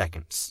matter of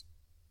seconds.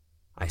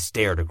 I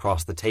stared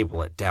across the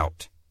table at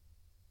Doubt.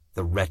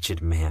 The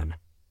wretched man.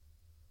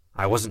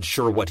 I wasn't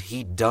sure what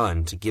he'd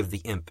done to give the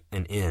imp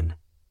an in.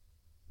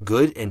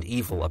 Good and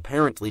evil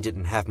apparently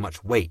didn't have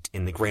much weight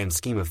in the grand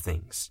scheme of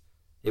things.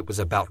 It was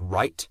about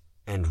right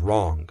and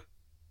wrong.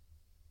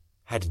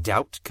 Had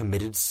Doubt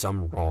committed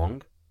some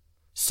wrong?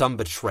 Some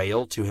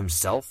betrayal to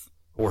himself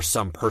or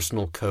some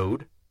personal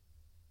code?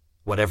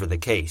 Whatever the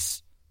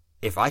case,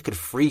 if I could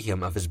free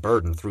him of his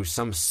burden through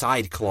some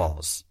side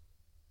clause,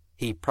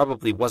 he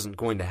probably wasn't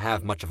going to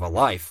have much of a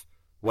life,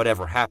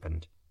 whatever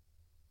happened.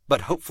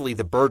 But hopefully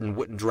the burden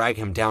wouldn't drag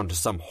him down to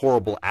some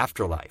horrible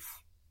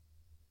afterlife.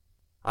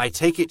 I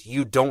take it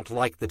you don't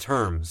like the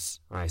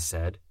terms, I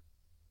said.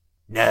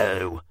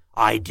 No,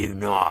 I do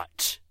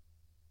not.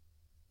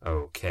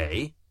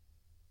 Okay.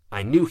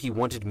 I knew he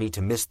wanted me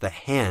to miss the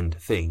hand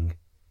thing.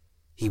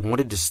 He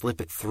wanted to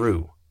slip it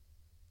through.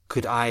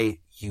 Could I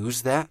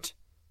use that?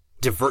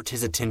 Divert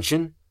his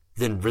attention,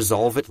 then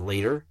resolve it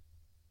later?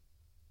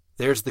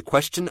 There's the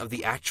question of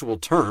the actual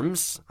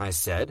terms, I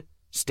said,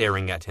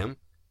 staring at him.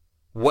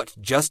 What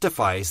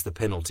justifies the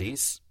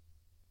penalties?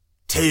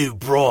 Too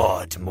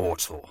broad,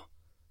 mortal.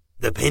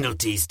 The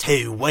penalty's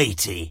too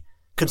weighty,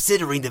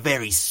 considering the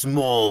very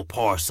small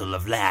parcel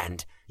of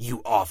land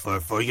you offer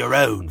for your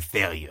own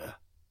failure.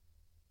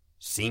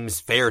 Seems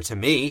fair to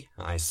me,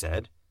 I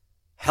said.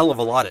 Hell of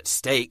a lot at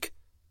stake.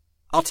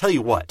 I'll tell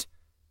you what.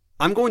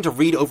 I'm going to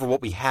read over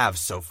what we have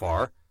so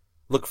far,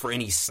 look for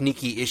any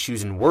sneaky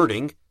issues in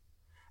wording,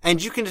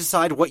 and you can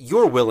decide what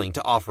you're willing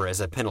to offer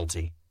as a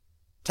penalty.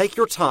 Take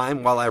your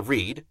time while I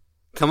read,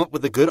 come up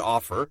with a good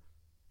offer,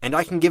 and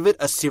I can give it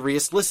a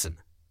serious listen.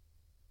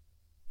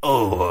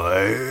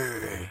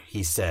 Or,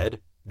 he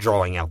said,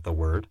 drawing out the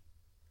word,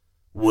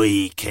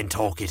 we can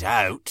talk it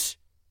out.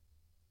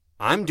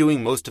 I'm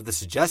doing most of the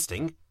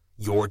suggesting,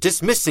 you're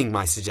dismissing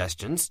my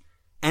suggestions,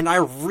 and I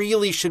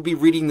really should be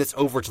reading this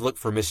over to look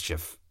for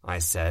mischief, I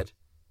said,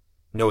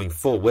 knowing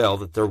full well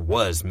that there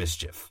was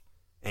mischief,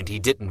 and he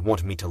didn't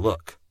want me to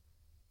look.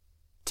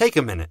 Take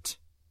a minute.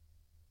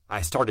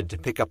 I started to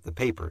pick up the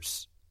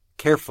papers,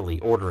 carefully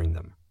ordering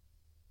them.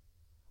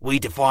 We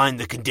define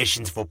the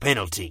conditions for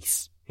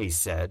penalties, he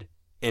said,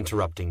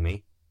 interrupting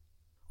me.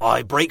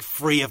 I break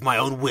free of my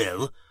own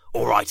will,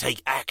 or I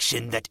take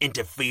action that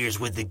interferes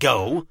with the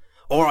goal,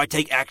 or I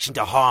take action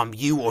to harm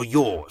you or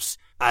yours,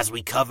 as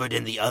we covered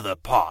in the other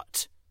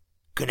part.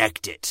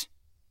 Connect it.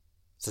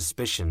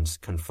 Suspicions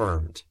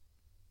confirmed.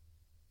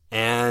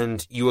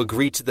 And you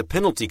agree to the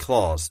penalty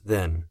clause,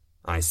 then,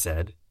 I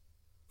said,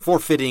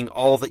 forfeiting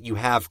all that you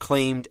have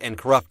claimed and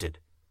corrupted,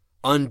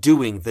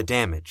 undoing the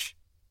damage.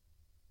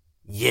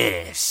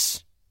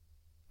 Yes.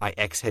 I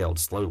exhaled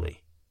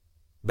slowly,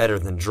 better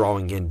than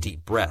drawing in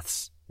deep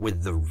breaths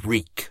with the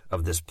reek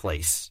of this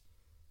place.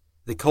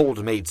 The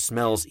cold made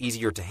smells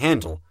easier to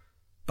handle,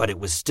 but it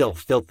was still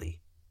filthy.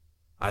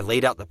 I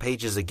laid out the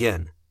pages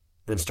again,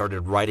 then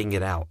started writing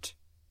it out.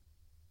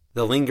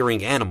 The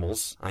lingering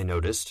animals, I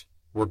noticed,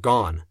 were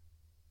gone.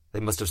 They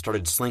must have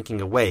started slinking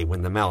away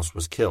when the mouse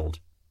was killed.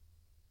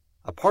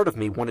 A part of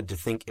me wanted to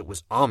think it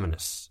was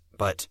ominous,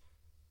 but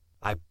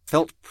I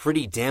felt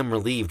pretty damn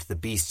relieved the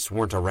beasts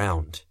weren't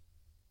around.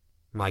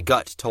 My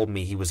gut told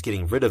me he was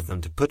getting rid of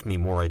them to put me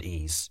more at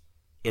ease,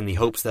 in the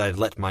hopes that I'd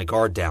let my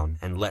guard down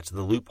and let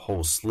the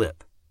loopholes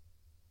slip.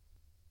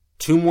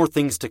 2 more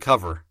things to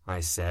cover,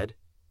 I said,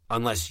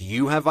 unless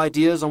you have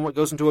ideas on what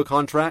goes into a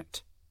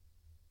contract?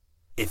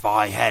 If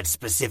I had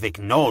specific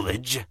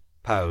knowledge,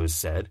 Powes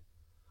said,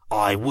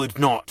 I would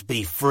not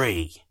be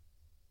free.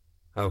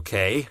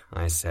 Okay,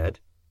 I said.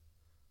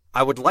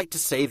 I would like to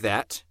say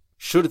that,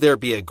 should there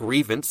be a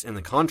grievance in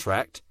the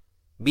contract,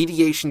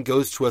 mediation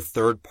goes to a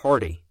third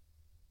party.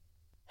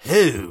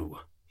 Who?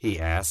 He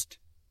asked.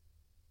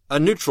 A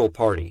neutral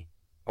party,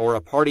 or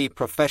a party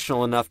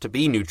professional enough to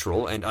be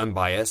neutral and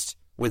unbiased,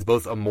 with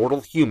both a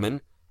mortal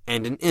human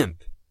and an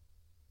imp.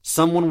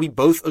 Someone we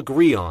both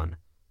agree on,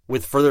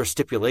 with further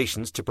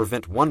stipulations to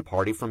prevent one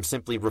party from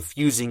simply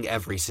refusing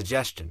every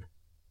suggestion.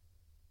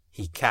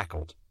 He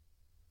cackled.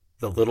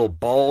 The little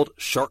bald,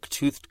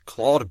 shark-toothed,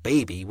 clawed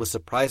baby was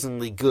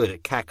surprisingly good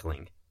at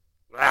cackling.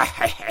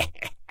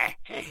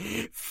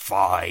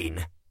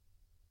 Fine.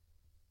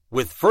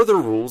 With further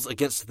rules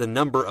against the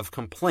number of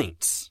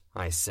complaints,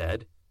 I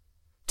said,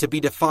 to be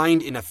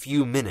defined in a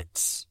few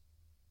minutes.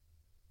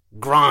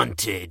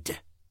 Granted,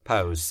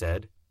 Powes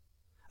said.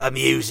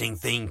 Amusing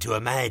thing to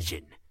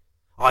imagine.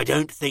 I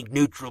don't think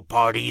neutral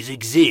parties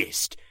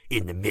exist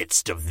in the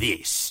midst of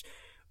this.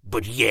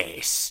 But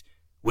yes,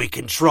 we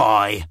can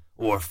try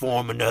or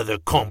form another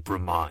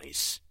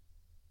compromise.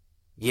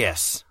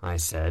 Yes, I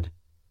said,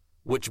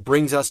 which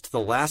brings us to the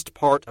last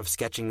part of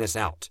sketching this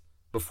out,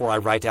 before I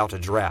write out a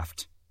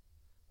draft.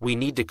 We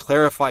need to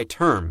clarify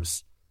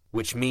terms,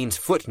 which means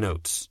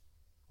footnotes.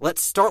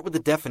 Let's start with the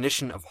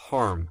definition of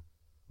harm.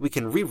 We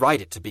can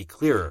rewrite it to be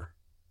clearer.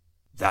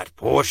 That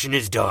portion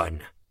is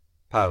done,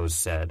 Pause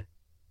said.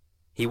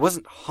 He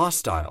wasn't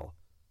hostile,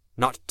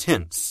 not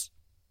tense,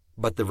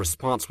 but the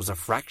response was a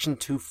fraction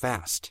too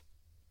fast.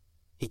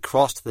 He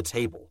crossed the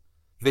table,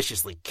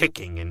 viciously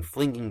kicking and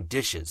flinging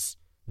dishes,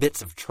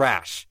 bits of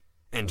trash,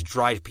 and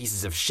dried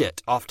pieces of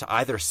shit off to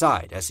either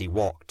side as he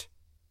walked.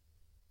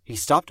 He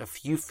stopped a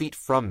few feet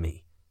from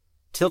me,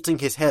 tilting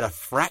his head a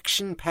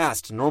fraction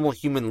past normal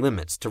human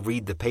limits to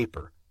read the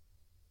paper.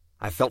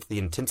 I felt the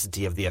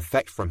intensity of the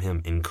effect from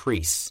him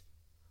increase,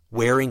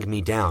 wearing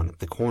me down at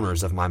the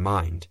corners of my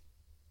mind.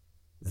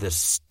 The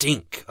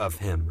stink of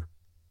him.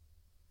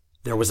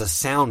 There was a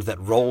sound that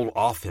rolled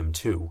off him,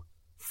 too,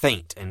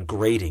 faint and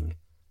grating,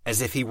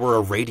 as if he were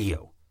a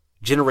radio,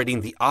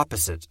 generating the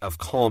opposite of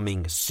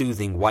calming,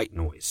 soothing white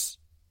noise.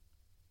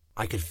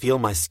 I could feel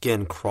my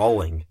skin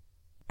crawling,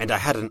 and I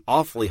had an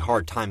awfully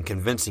hard time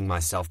convincing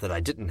myself that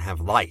I didn't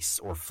have lice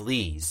or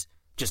fleas,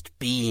 just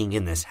being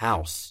in this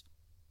house.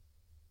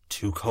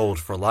 Too cold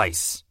for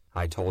lice,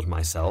 I told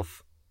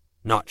myself,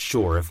 not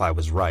sure if I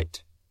was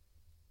right.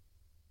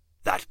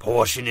 That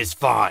portion is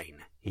fine,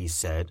 he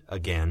said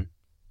again.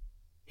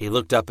 He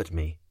looked up at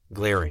me,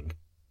 glaring.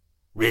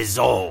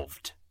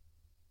 Resolved.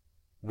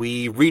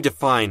 We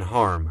redefine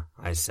harm,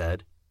 I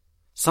said.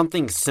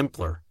 Something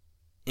simpler.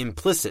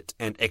 Implicit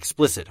and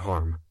explicit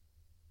harm.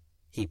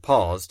 He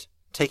paused,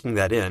 taking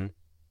that in,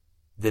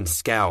 then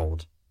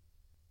scowled.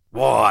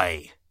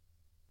 Why?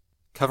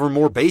 Cover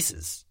more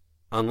bases,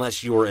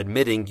 unless you're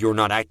admitting you're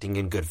not acting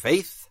in good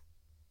faith.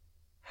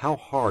 How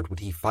hard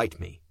would he fight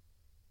me?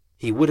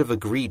 He would have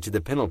agreed to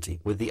the penalty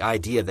with the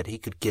idea that he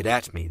could get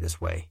at me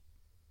this way.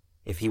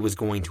 If he was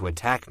going to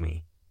attack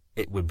me,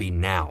 it would be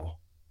now.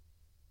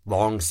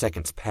 Long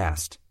seconds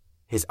passed,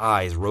 his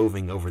eyes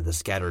roving over the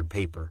scattered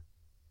paper.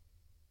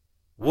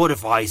 What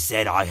if I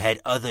said I had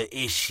other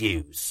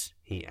issues?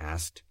 He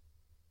asked.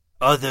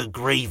 Other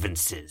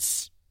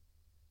grievances.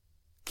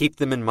 Keep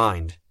them in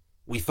mind.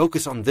 We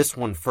focus on this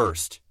one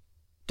first.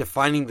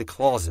 Defining the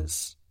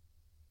clauses.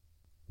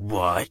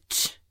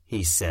 What?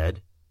 He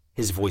said,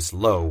 his voice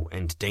low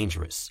and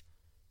dangerous.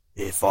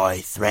 If I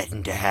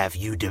threaten to have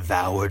you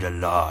devoured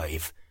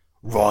alive,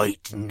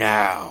 right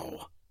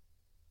now.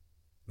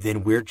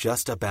 Then we're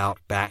just about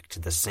back to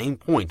the same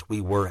point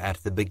we were at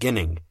the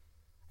beginning,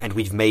 and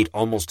we've made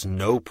almost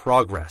no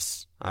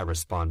progress, I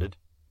responded.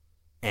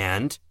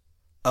 And,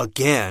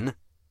 again,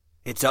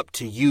 it's up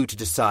to you to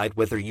decide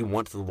whether you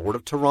want the Lord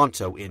of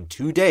Toronto in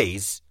 2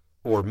 days,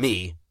 or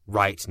me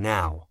right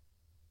now.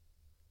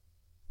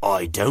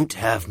 I don't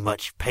have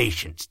much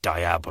patience,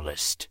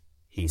 Diabolist,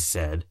 he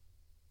said.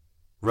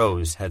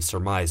 Rose had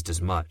surmised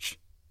as much.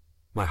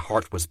 My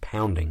heart was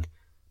pounding,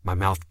 my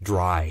mouth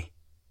dry.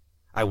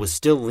 I was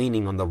still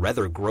leaning on the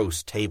rather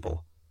gross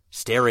table,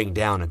 staring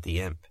down at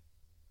the imp.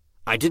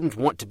 I didn't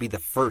want to be the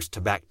first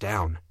to back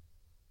down.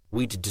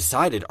 We'd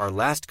decided our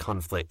last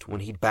conflict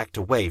when he'd backed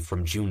away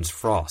from June's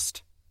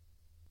frost.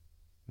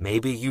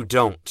 Maybe you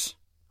don't,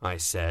 I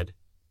said.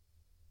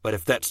 But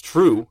if that's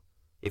true,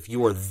 if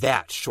you are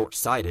that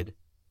short-sighted,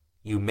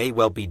 you may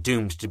well be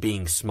doomed to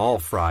being small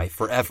fry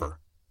forever.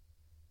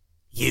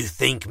 You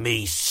think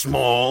me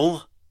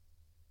small?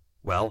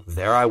 Well,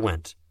 there I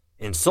went,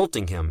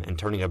 insulting him and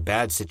turning a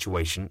bad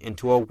situation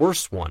into a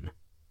worse one.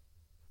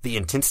 The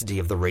intensity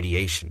of the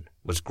radiation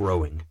was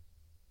growing.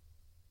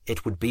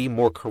 It would be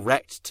more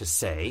correct to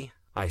say,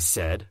 I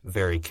said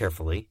very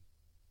carefully,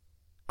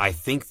 I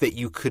think that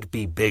you could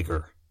be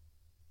bigger.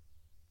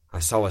 I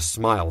saw a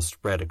smile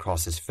spread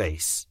across his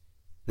face,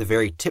 the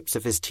very tips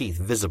of his teeth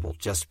visible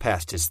just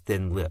past his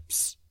thin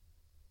lips.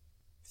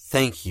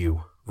 Thank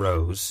you,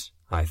 Rose,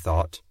 I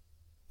thought.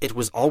 It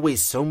was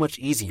always so much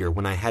easier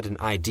when I had an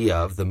idea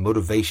of the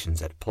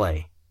motivations at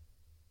play.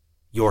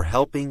 You're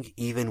helping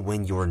even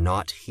when you're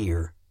not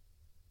here.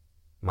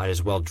 Might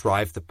as well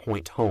drive the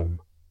point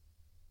home.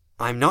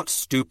 I'm not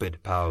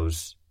stupid,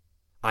 Pause.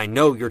 I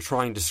know you're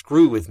trying to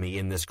screw with me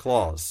in this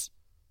clause.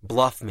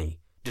 Bluff me,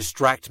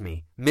 distract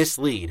me,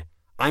 mislead.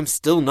 I'm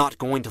still not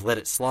going to let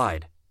it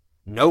slide.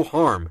 No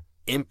harm,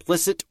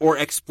 implicit or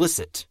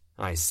explicit,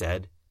 I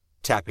said,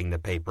 tapping the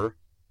paper.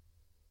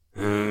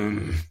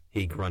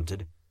 He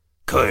grunted.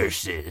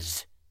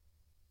 Curses.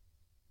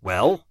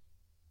 Well?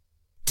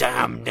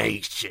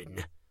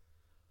 Damnation.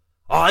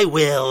 I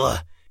will,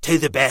 to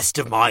the best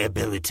of my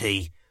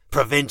ability,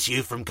 prevent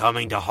you from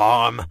coming to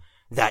harm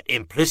that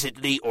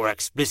implicitly or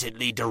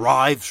explicitly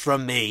derives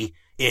from me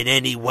in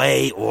any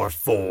way or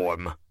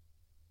form.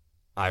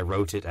 I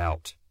wrote it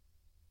out.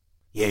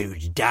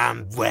 You'd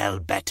damn well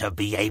better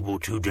be able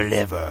to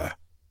deliver,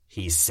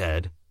 he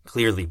said,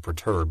 clearly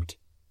perturbed.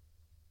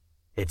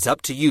 It's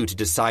up to you to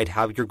decide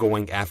how you're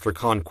going after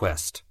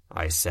conquest,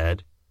 I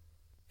said,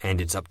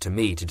 and it's up to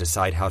me to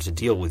decide how to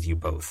deal with you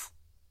both.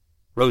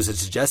 Rose had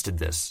suggested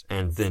this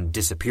and then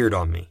disappeared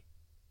on me.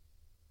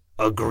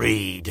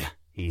 Agreed,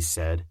 he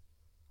said.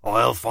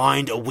 I'll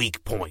find a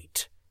weak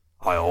point.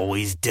 I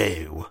always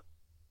do.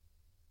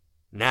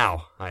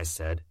 Now, I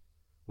said,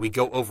 We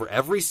go over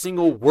every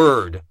single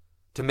word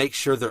to make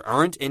sure there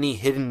aren't any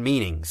hidden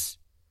meanings.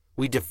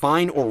 We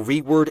define or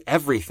reword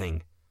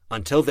everything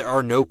until there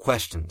are no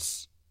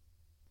questions.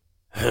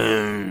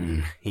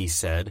 He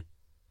said.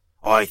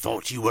 I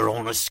thought you were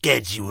on a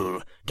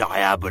schedule,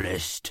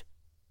 Diabolist.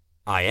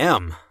 I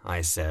am, I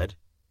said.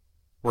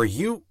 Were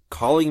you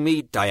calling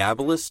me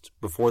Diabolist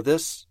before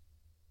this?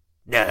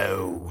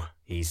 No,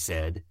 he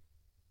said.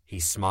 He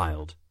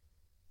smiled.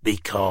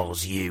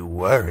 Because you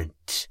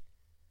weren't.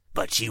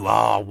 But you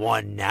are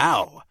one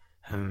now,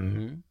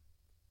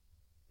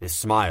 The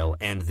smile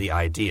and the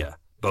idea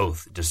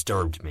both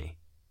disturbed me.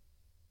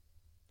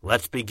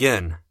 Let's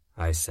begin,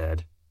 I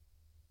said.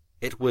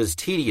 It was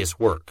tedious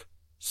work,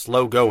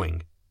 slow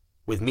going,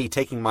 with me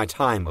taking my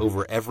time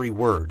over every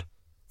word,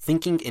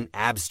 thinking in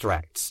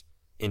abstracts,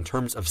 in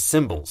terms of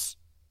symbols,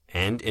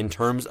 and in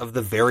terms of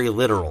the very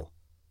literal,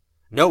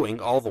 knowing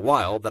all the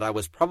while that I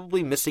was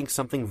probably missing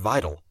something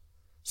vital,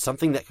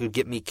 something that could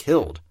get me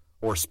killed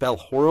or spell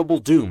horrible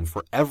doom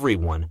for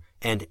everyone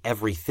and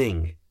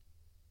everything.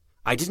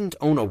 I didn't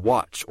own a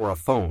watch or a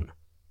phone,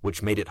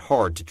 which made it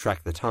hard to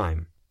track the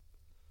time.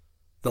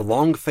 The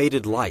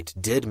long-faded light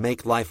did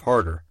make life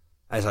harder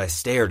as I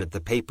stared at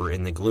the paper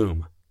in the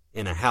gloom,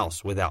 in a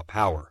house without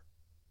power.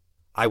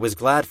 I was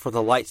glad for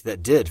the light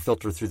that did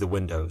filter through the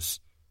windows,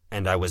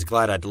 and I was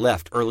glad I'd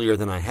left earlier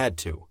than I had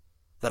to,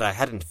 that I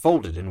hadn't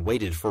folded and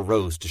waited for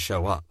Rose to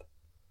show up.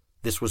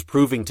 This was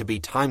proving to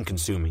be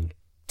time-consuming,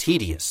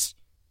 tedious,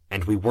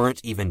 and we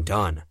weren't even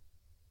done.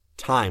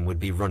 Time would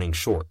be running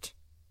short.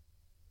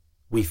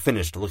 We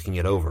finished looking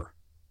it over.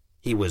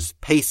 He was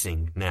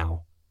pacing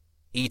now,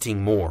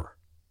 eating more.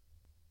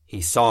 He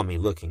saw me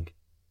looking.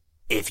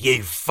 If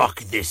you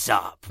fuck this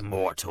up,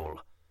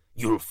 mortal,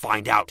 you'll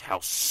find out how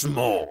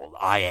small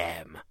I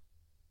am.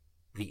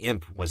 The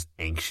imp was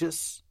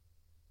anxious?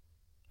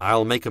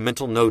 I'll make a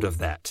mental note of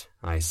that,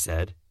 I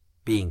said,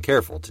 being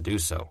careful to do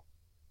so.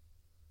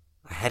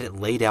 I had it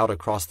laid out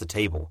across the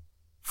table,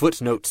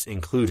 footnotes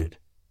included,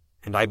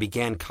 and I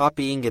began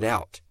copying it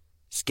out,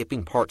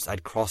 skipping parts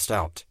I'd crossed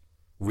out,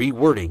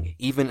 rewording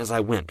even as I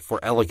went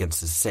for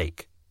elegance's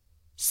sake.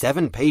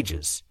 7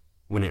 pages,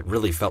 when it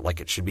really felt like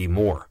it should be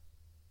more.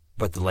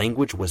 But the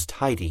language was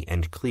tidy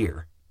and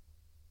clear.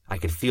 I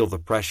could feel the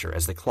pressure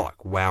as the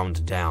clock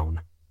wound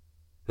down.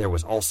 There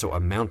was also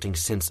a mounting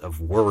sense of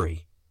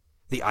worry,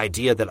 the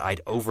idea that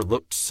I'd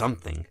overlooked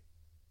something.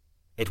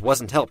 It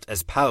wasn't helped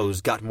as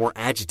Pause got more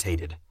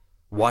agitated,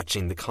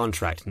 watching the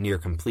contract near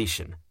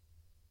completion.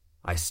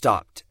 I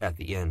stopped at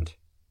the end.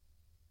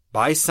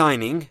 By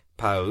signing,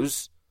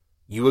 Pause,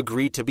 you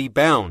agree to be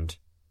bound,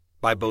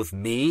 by both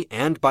me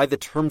and by the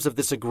terms of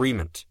this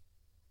agreement.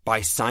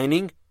 By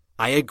signing,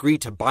 I agree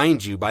to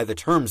bind you by the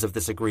terms of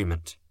this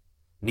agreement.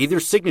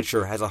 Neither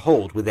signature has a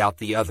hold without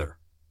the other.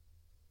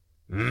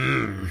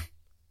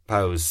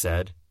 Pause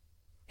said.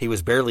 He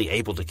was barely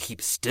able to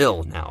keep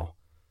still now.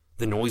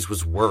 The noise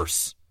was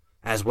worse,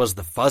 as was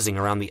the fuzzing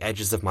around the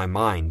edges of my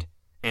mind,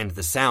 and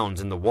the sounds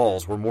in the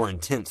walls were more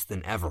intense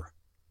than ever.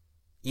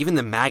 Even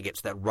the maggots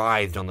that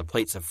writhed on the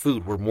plates of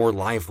food were more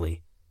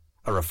lively,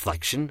 a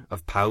reflection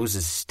of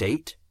Pause's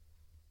state.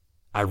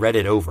 I read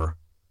it over,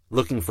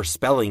 looking for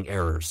spelling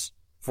errors,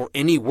 for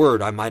any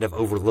word I might have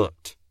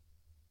overlooked.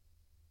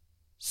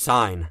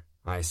 Sign,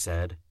 I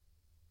said.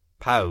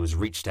 Pause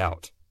reached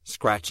out,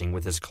 scratching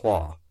with his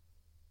claw.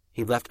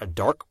 He left a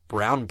dark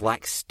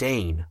brown-black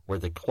stain where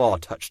the claw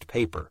touched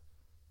paper,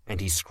 and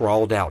he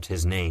scrawled out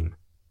his name.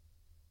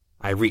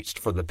 I reached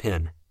for the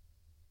pen.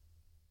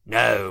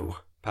 No,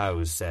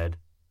 Pause said.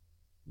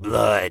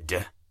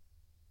 Blood.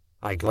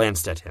 I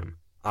glanced at him,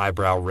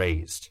 eyebrow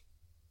raised.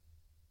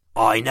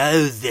 I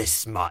know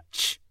this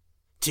much.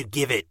 To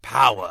give it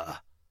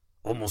power,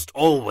 almost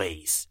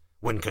always,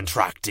 when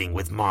contracting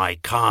with my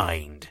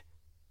kind.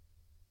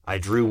 I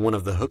drew one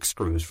of the hook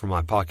screws from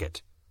my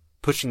pocket,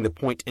 pushing the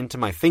point into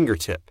my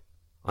fingertip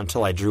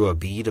until I drew a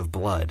bead of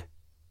blood.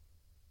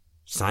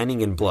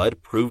 Signing in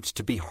blood proved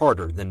to be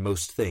harder than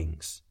most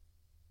things.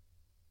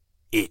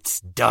 It's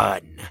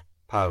done,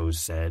 Pause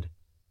said.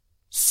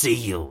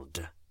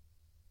 Sealed.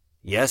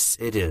 Yes,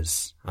 it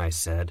is, I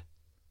said.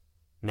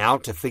 Now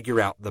to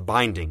figure out the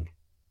binding.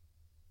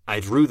 I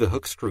drew the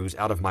hook screws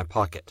out of my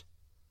pocket,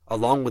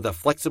 along with a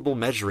flexible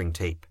measuring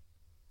tape,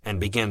 and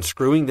began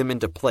screwing them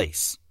into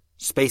place,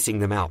 spacing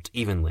them out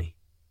evenly.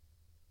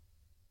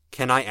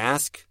 Can I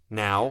ask,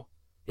 now,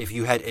 if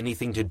you had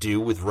anything to do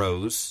with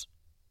Rose?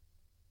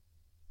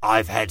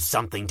 I've had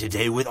something to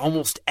do with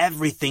almost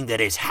everything that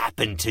has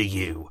happened to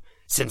you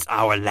since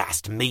our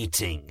last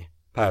meeting,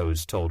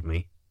 Pause told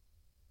me.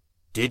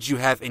 Did you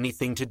have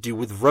anything to do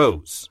with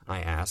Rose, I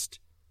asked,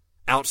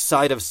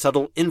 outside of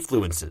subtle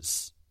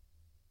influences?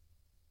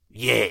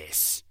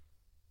 Yes.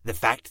 The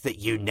fact that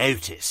you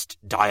noticed,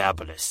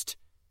 Diabolist,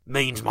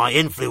 means my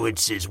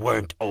influences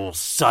weren't all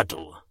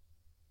subtle.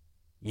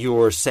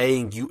 You're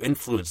saying you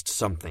influenced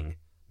something,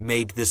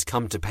 made this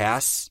come to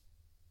pass?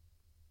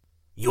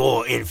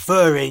 You're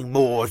inferring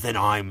more than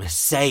I'm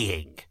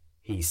saying,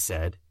 he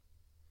said.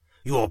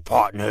 Your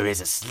partner is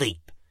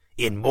asleep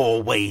in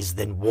more ways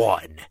than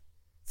one.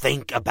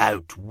 Think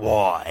about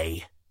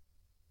why.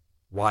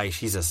 Why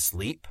she's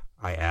asleep?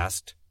 I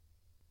asked.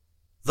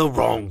 The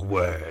wrong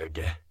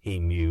word, he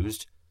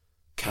mused.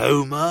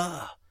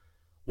 Coma?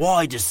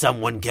 Why does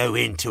someone go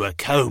into a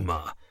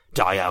coma,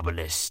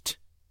 Diabolist?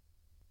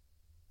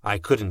 I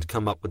couldn't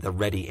come up with a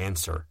ready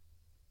answer.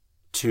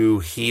 To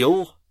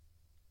heal?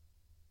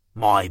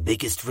 My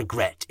biggest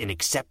regret in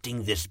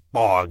accepting this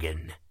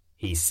bargain,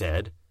 he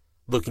said,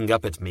 looking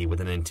up at me with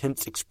an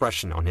intense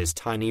expression on his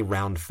tiny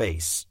round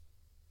face,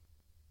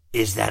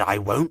 is that I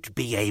won't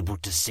be able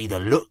to see the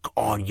look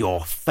on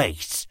your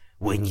face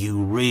when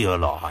you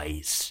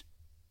realize.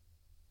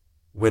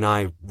 When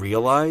I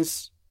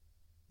realize?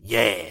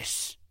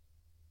 Yes.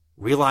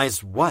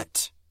 Realize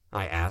what?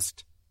 I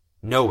asked,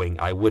 knowing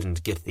I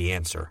wouldn't get the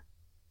answer.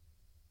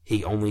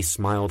 He only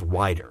smiled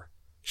wider,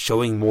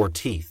 showing more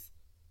teeth,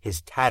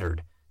 his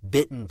tattered,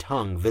 bitten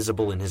tongue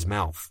visible in his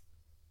mouth,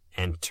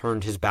 and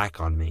turned his back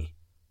on me,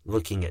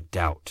 looking at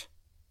Doubt.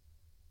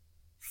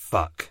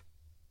 Fuck.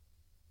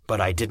 But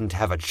I didn't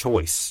have a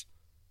choice.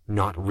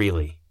 Not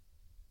really.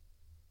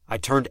 I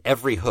turned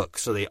every hook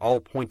so they all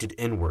pointed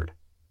inward,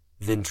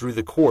 then drew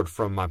the cord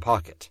from my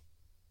pocket.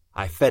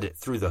 I fed it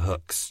through the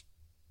hooks.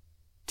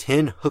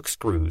 10 hook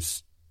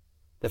screws.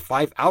 The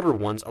 5 outer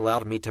ones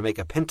allowed me to make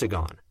a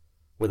pentagon,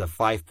 with a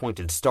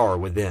 5-pointed star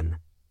within.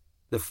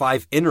 The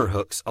 5 inner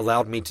hooks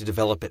allowed me to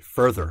develop it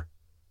further,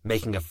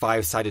 making a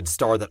 5-sided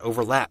star that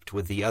overlapped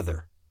with the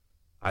other.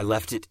 I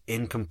left it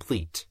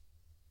incomplete.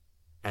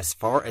 As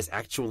far as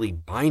actually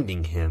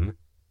binding him,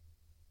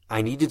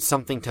 I needed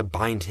something to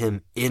bind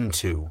him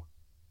into.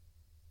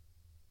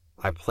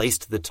 I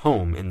placed the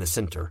tome in the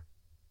center.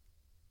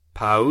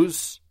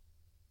 Pause.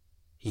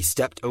 He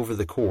stepped over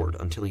the cord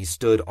until he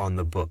stood on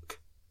the book.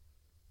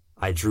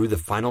 I drew the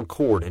final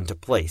cord into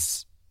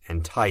place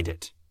and tied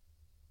it.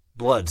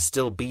 Blood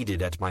still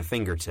beaded at my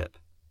fingertip.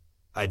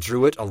 I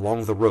drew it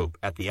along the rope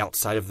at the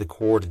outside of the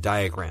cord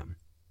diagram.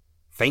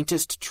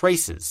 Faintest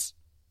traces,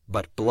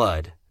 but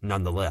blood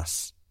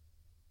nonetheless.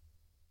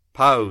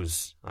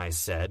 Pause, I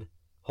said,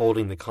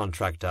 holding the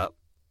contract up.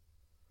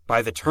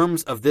 By the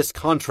terms of this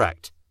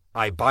contract,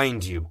 I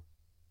bind you.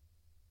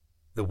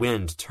 The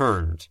wind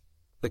turned,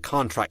 the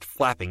contract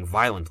flapping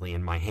violently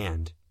in my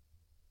hand.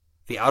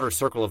 The outer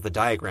circle of the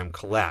diagram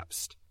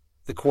collapsed,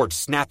 the cord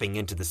snapping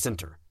into the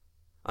center,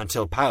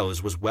 until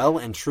Pause was well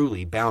and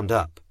truly bound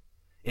up,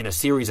 in a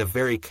series of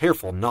very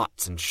careful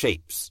knots and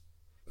shapes,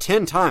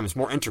 10 times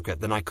more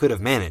intricate than I could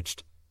have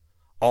managed,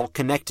 all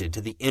connected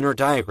to the inner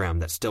diagram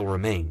that still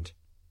remained.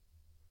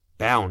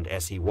 Bound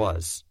as he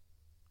was,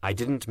 I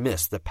didn't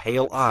miss the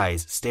pale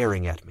eyes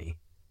staring at me.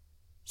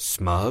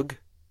 Smug?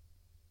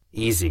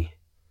 Easy,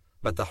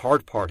 but the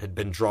hard part had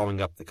been drawing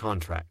up the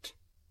contract.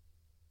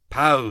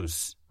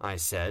 Pause, I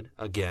said,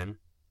 again.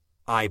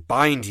 I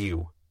bind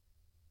you.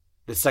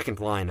 The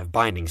second line of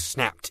binding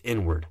snapped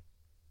inward.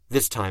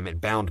 This time it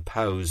bound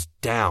Pause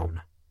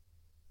down.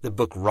 The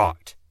book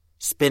rocked,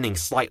 spinning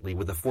slightly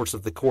with the force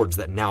of the cords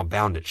that now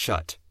bound it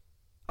shut.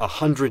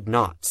 100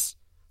 knots,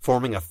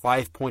 forming a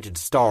 5-pointed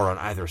star on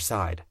either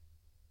side.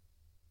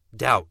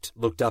 Doubt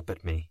looked up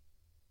at me,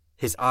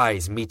 his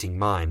eyes meeting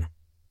mine.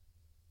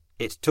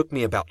 It took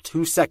me about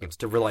 2 seconds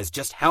to realize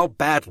just how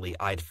badly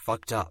I'd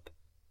fucked up.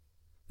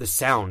 The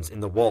sounds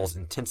in the walls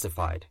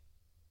intensified.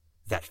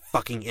 That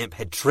fucking imp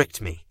had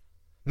tricked me,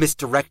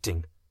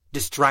 misdirecting,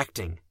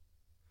 distracting.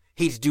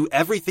 He'd do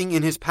everything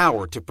in his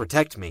power to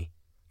protect me,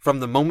 from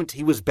the moment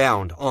he was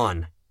bound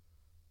on.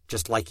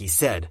 Just like he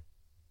said,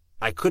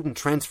 I couldn't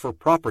transfer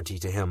property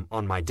to him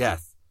on my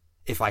death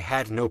if I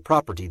had no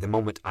property the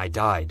moment I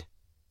died.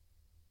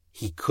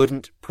 He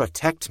couldn't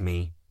protect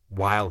me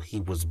while he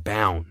was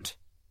bound.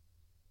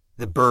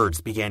 The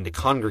birds began to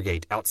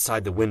congregate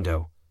outside the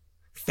window.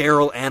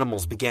 Feral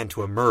animals began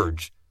to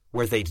emerge,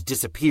 where they'd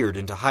disappeared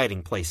into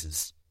hiding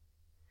places.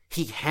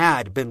 He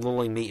had been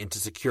lulling me into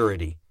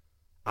security.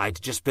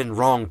 I'd just been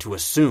wrong to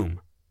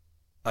assume.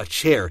 A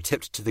chair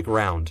tipped to the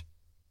ground.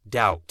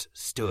 Doubt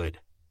stood.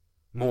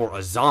 More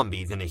a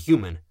zombie than a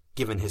human,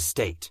 given his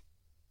state.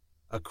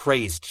 A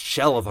crazed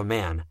shell of a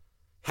man,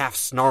 half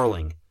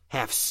snarling,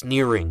 half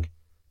sneering,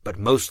 but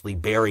mostly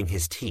baring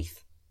his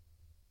teeth.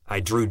 I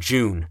drew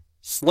June,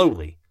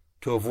 slowly,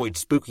 to avoid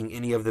spooking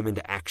any of them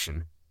into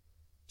action.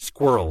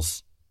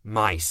 Squirrels,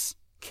 mice,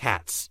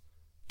 cats,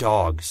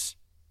 dogs.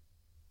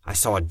 I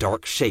saw a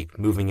dark shape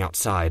moving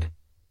outside.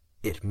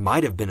 It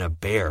might have been a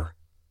bear,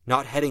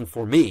 not heading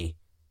for me,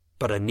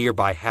 but a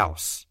nearby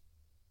house.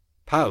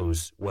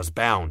 Pause was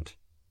bound,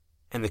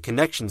 and the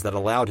connections that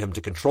allowed him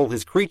to control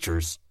his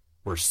creatures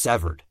were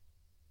severed.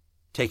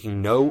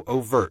 Taking no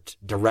overt,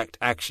 direct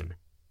action,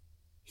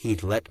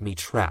 he'd let me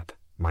trap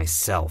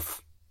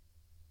myself.